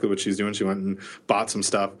exactly what she's doing. She went and bought some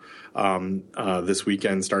stuff this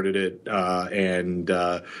weekend, started it, and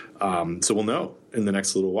so we'll know in the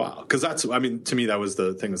next little while. Because to me, that was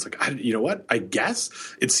the thing. It's like, you know what? I guess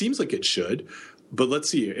it seems like it should, but let's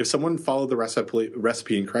see. If someone followed the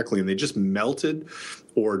recipe incorrectly and they just melted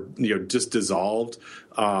or just dissolved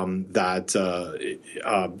that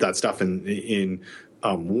stuff in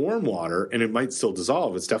warm water, and it might still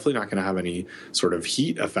dissolve, it's definitely not going to have any sort of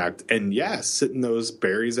heat effect. And yes, sitting those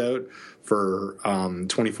berries out for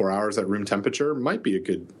 24 hours at room temperature might be a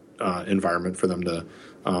good environment for them to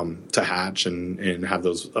hatch and have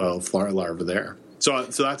those flower larvae there. So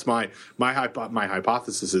that's my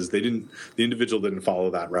hypothesis is the individual didn't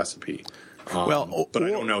follow that recipe. But I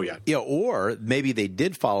don't know yet. Yeah, or maybe they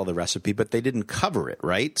did follow the recipe, but they didn't cover it,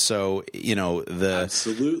 right? So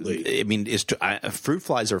absolutely. I mean, fruit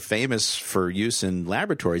flies are famous for use in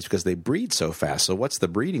laboratories because they breed so fast. So what's the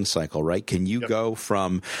breeding cycle, right? Can you go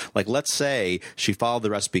from, like, let's say she followed the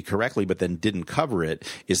recipe correctly, but then didn't cover it?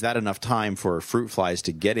 Is that enough time for fruit flies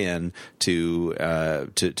to get in to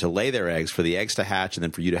lay their eggs, for the eggs to hatch, and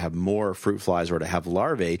then for you to have more fruit flies or to have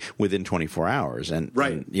larvae within 24 hours? And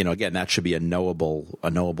again, that should be a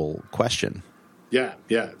knowable question. Yeah,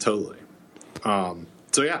 totally.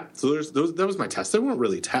 So that was my test. They weren't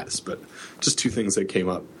really tests, but just two things that came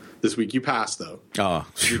up this week. You passed though. Oh,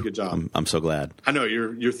 you did a good job. I'm so glad. I know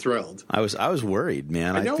you're thrilled. I was worried,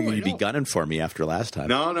 man. I figured you'd be gunning for me after last time.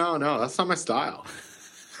 No, that's not my style.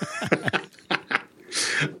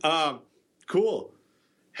 Cool.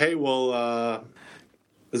 Hey, well,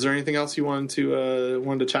 is there anything else you wanted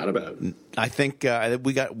to chat about? I think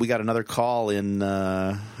we got another call in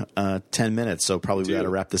 10 minutes, so probably we got to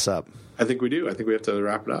wrap this up. I think we do. I think we have to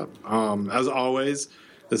wrap it up. As always,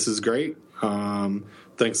 this is great.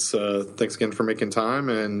 Thanks again for making time,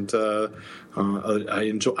 and I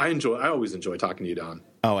always enjoy talking to you, Don.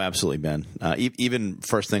 Oh, absolutely, Ben. Even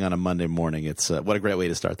first thing on a Monday morning, it's what a great way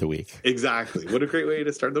to start the week. Exactly. What a great way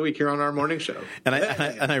to start the week here on our morning show. And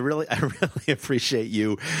I really appreciate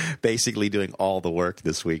you basically doing all the work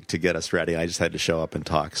this week to get us ready. I just had to show up and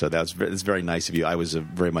talk, so it's very nice of you. I was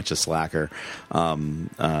very much a slacker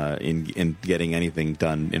in getting anything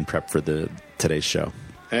done in prep for today's show.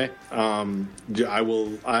 Hey, I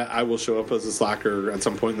will show up as a slacker at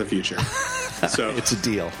some point in the future. So it's a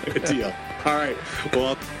deal. A deal. All right.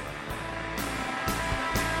 Well.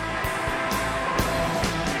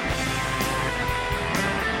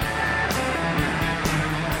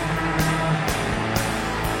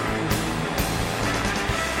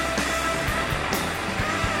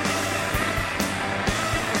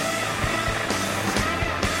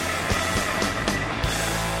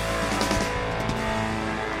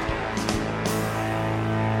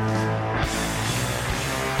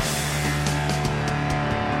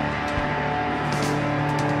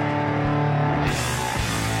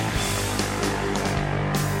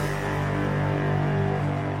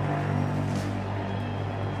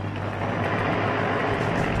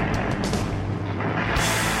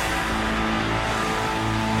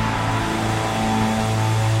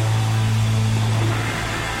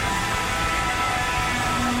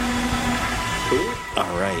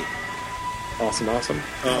 Awesome.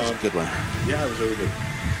 That was a good one. Yeah, it was really good.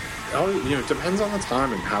 It depends on the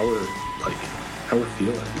time and how we're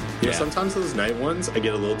feeling. Sometimes those night ones, I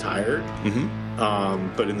get a little tired.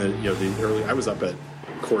 Mm-hmm. But in the early, I was up at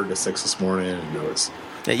 5:45 this morning, and it was.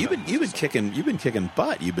 Yeah, you've been kicking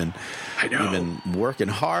butt. You've been working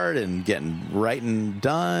hard and getting writing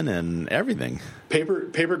done and everything.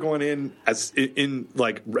 Paper going in as soon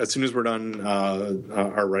as we're done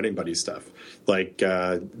our writing buddy stuff.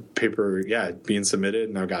 Paper, being submitted,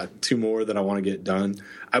 and I've got two more that I want to get done.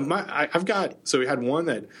 So we had one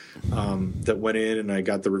that went in, and I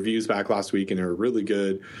got the reviews back last week, and they were really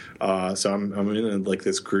good. So I'm in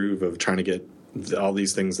this groove of trying to get all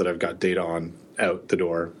these things that I've got data on out the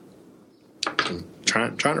door. I'm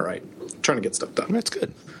trying to get stuff done. That's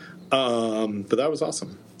good. But that was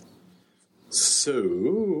awesome.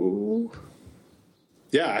 So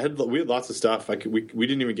yeah, we had lots of stuff. We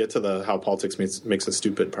didn't even get to the how politics makes us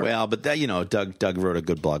stupid part. Well, but that, Doug wrote a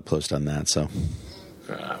good blog post on that, so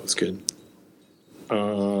that was good.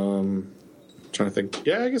 Trying to think.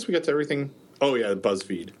 Yeah, I guess we got to everything. Oh yeah,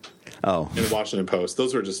 BuzzFeed. Oh, and the Washington Post.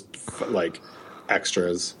 Those were just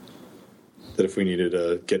extras that if we needed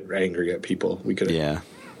to get angry at people, we could have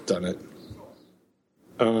done it.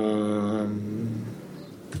 Do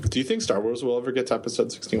you think Star Wars will ever get to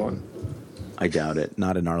episode 61? I doubt it.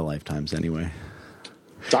 Not in our lifetimes, ananyway.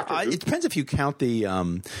 Doctor Who? It depends if you count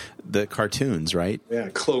the cartoons, right? Yeah,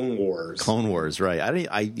 Clone Wars. Clone Wars, right? I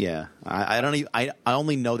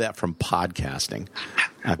only know that from podcasting.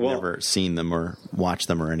 I've never seen them or watched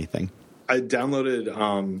them or anything. I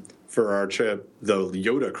downloaded for our trip the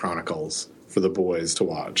Yoda Chronicles for the boys to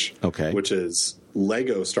watch. Okay, which is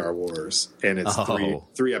Lego Star Wars, and it's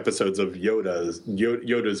three episodes of Yoda's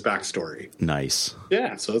backstory. Nice.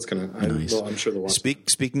 Yeah, so it's gonna. Nice. I'm sure they'll watch.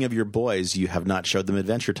 Speaking of your boys, you have not showed them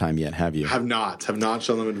Adventure Time yet, have you? Have not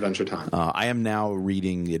shown them Adventure Time. I am now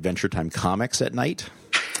reading the Adventure Time comics at night.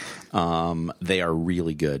 They are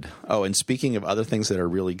really good. Oh, and speaking of other things that are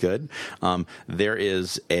really good, there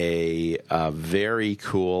is a very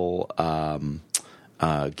cool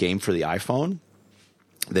game for the iPhone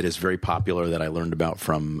that is very popular that I learned about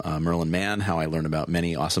from Merlin Mann, how I learned about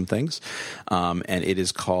many awesome things. And it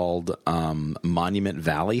is called Monument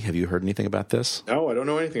Valley. Have you heard anything about this? No, I don't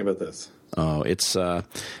know anything about this. Oh, it's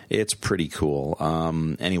pretty cool.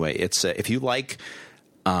 Anyway, it's if you like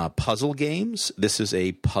puzzle games, this is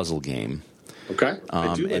a puzzle game. Okay.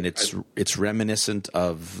 And it's reminiscent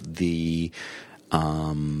of the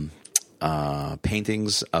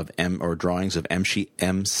paintings of or drawings of M.C.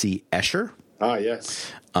 Escher. Ah,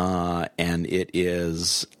 yes. And it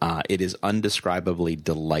is undescribably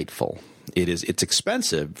delightful. It's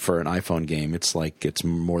expensive for an iPhone game. It's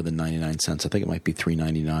more than 99 cents. I think it might be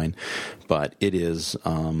 $3.99, but it is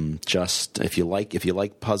just if you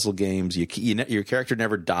like puzzle games, your character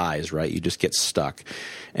never dies, right? You just get stuck,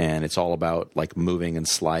 and it's all about like moving and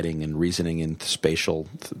sliding and reasoning in spatial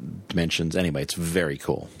dimensions. Anyway, it's very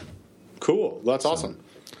cool. Cool, that's awesome.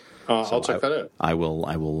 I'll check that out. I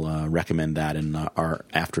will recommend that in our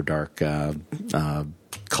After Dark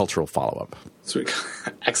cultural follow up. Sweet,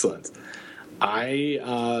 excellent.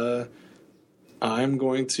 I'm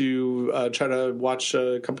going to try to watch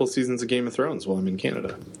a couple of seasons of Game of Thrones while I'm in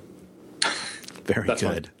Canada. Very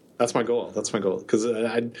good. That's my goal. Because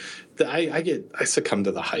I succumb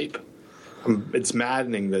to the hype. It's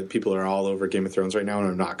maddening that people are all over Game of Thrones right now, and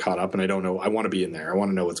I'm not caught up, and I don't know. I want to be in there. I want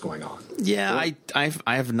to know what's going on. Yeah, I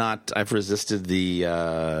have not. I've resisted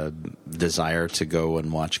the desire to go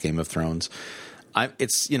and watch Game of Thrones.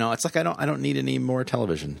 It's like I don't need any more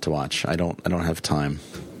television to watch. I don't have time.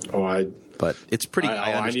 But it's pretty.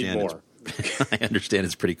 I understand. I need more. I understand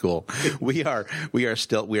it's pretty cool. We are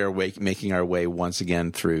making our way once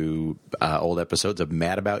again through old episodes of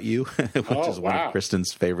Mad About You, which is one of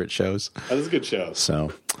Kristen's favorite shows. That is a good show.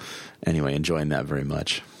 So, anyway, enjoying that very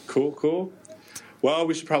much. Cool. Well,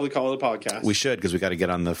 we should probably call it a podcast. We should, because we got to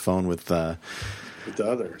get on the phone with the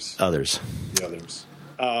others. The others.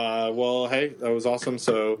 Well, hey, that was awesome.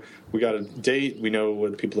 So we got a date. We know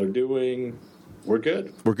what people are doing. We're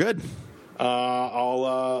good.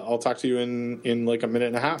 I'll talk to you in like a minute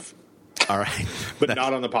and a half. All right. But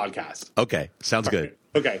not on the podcast. Okay. Sounds good.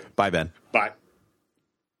 Okay. Bye, Ben. Bye.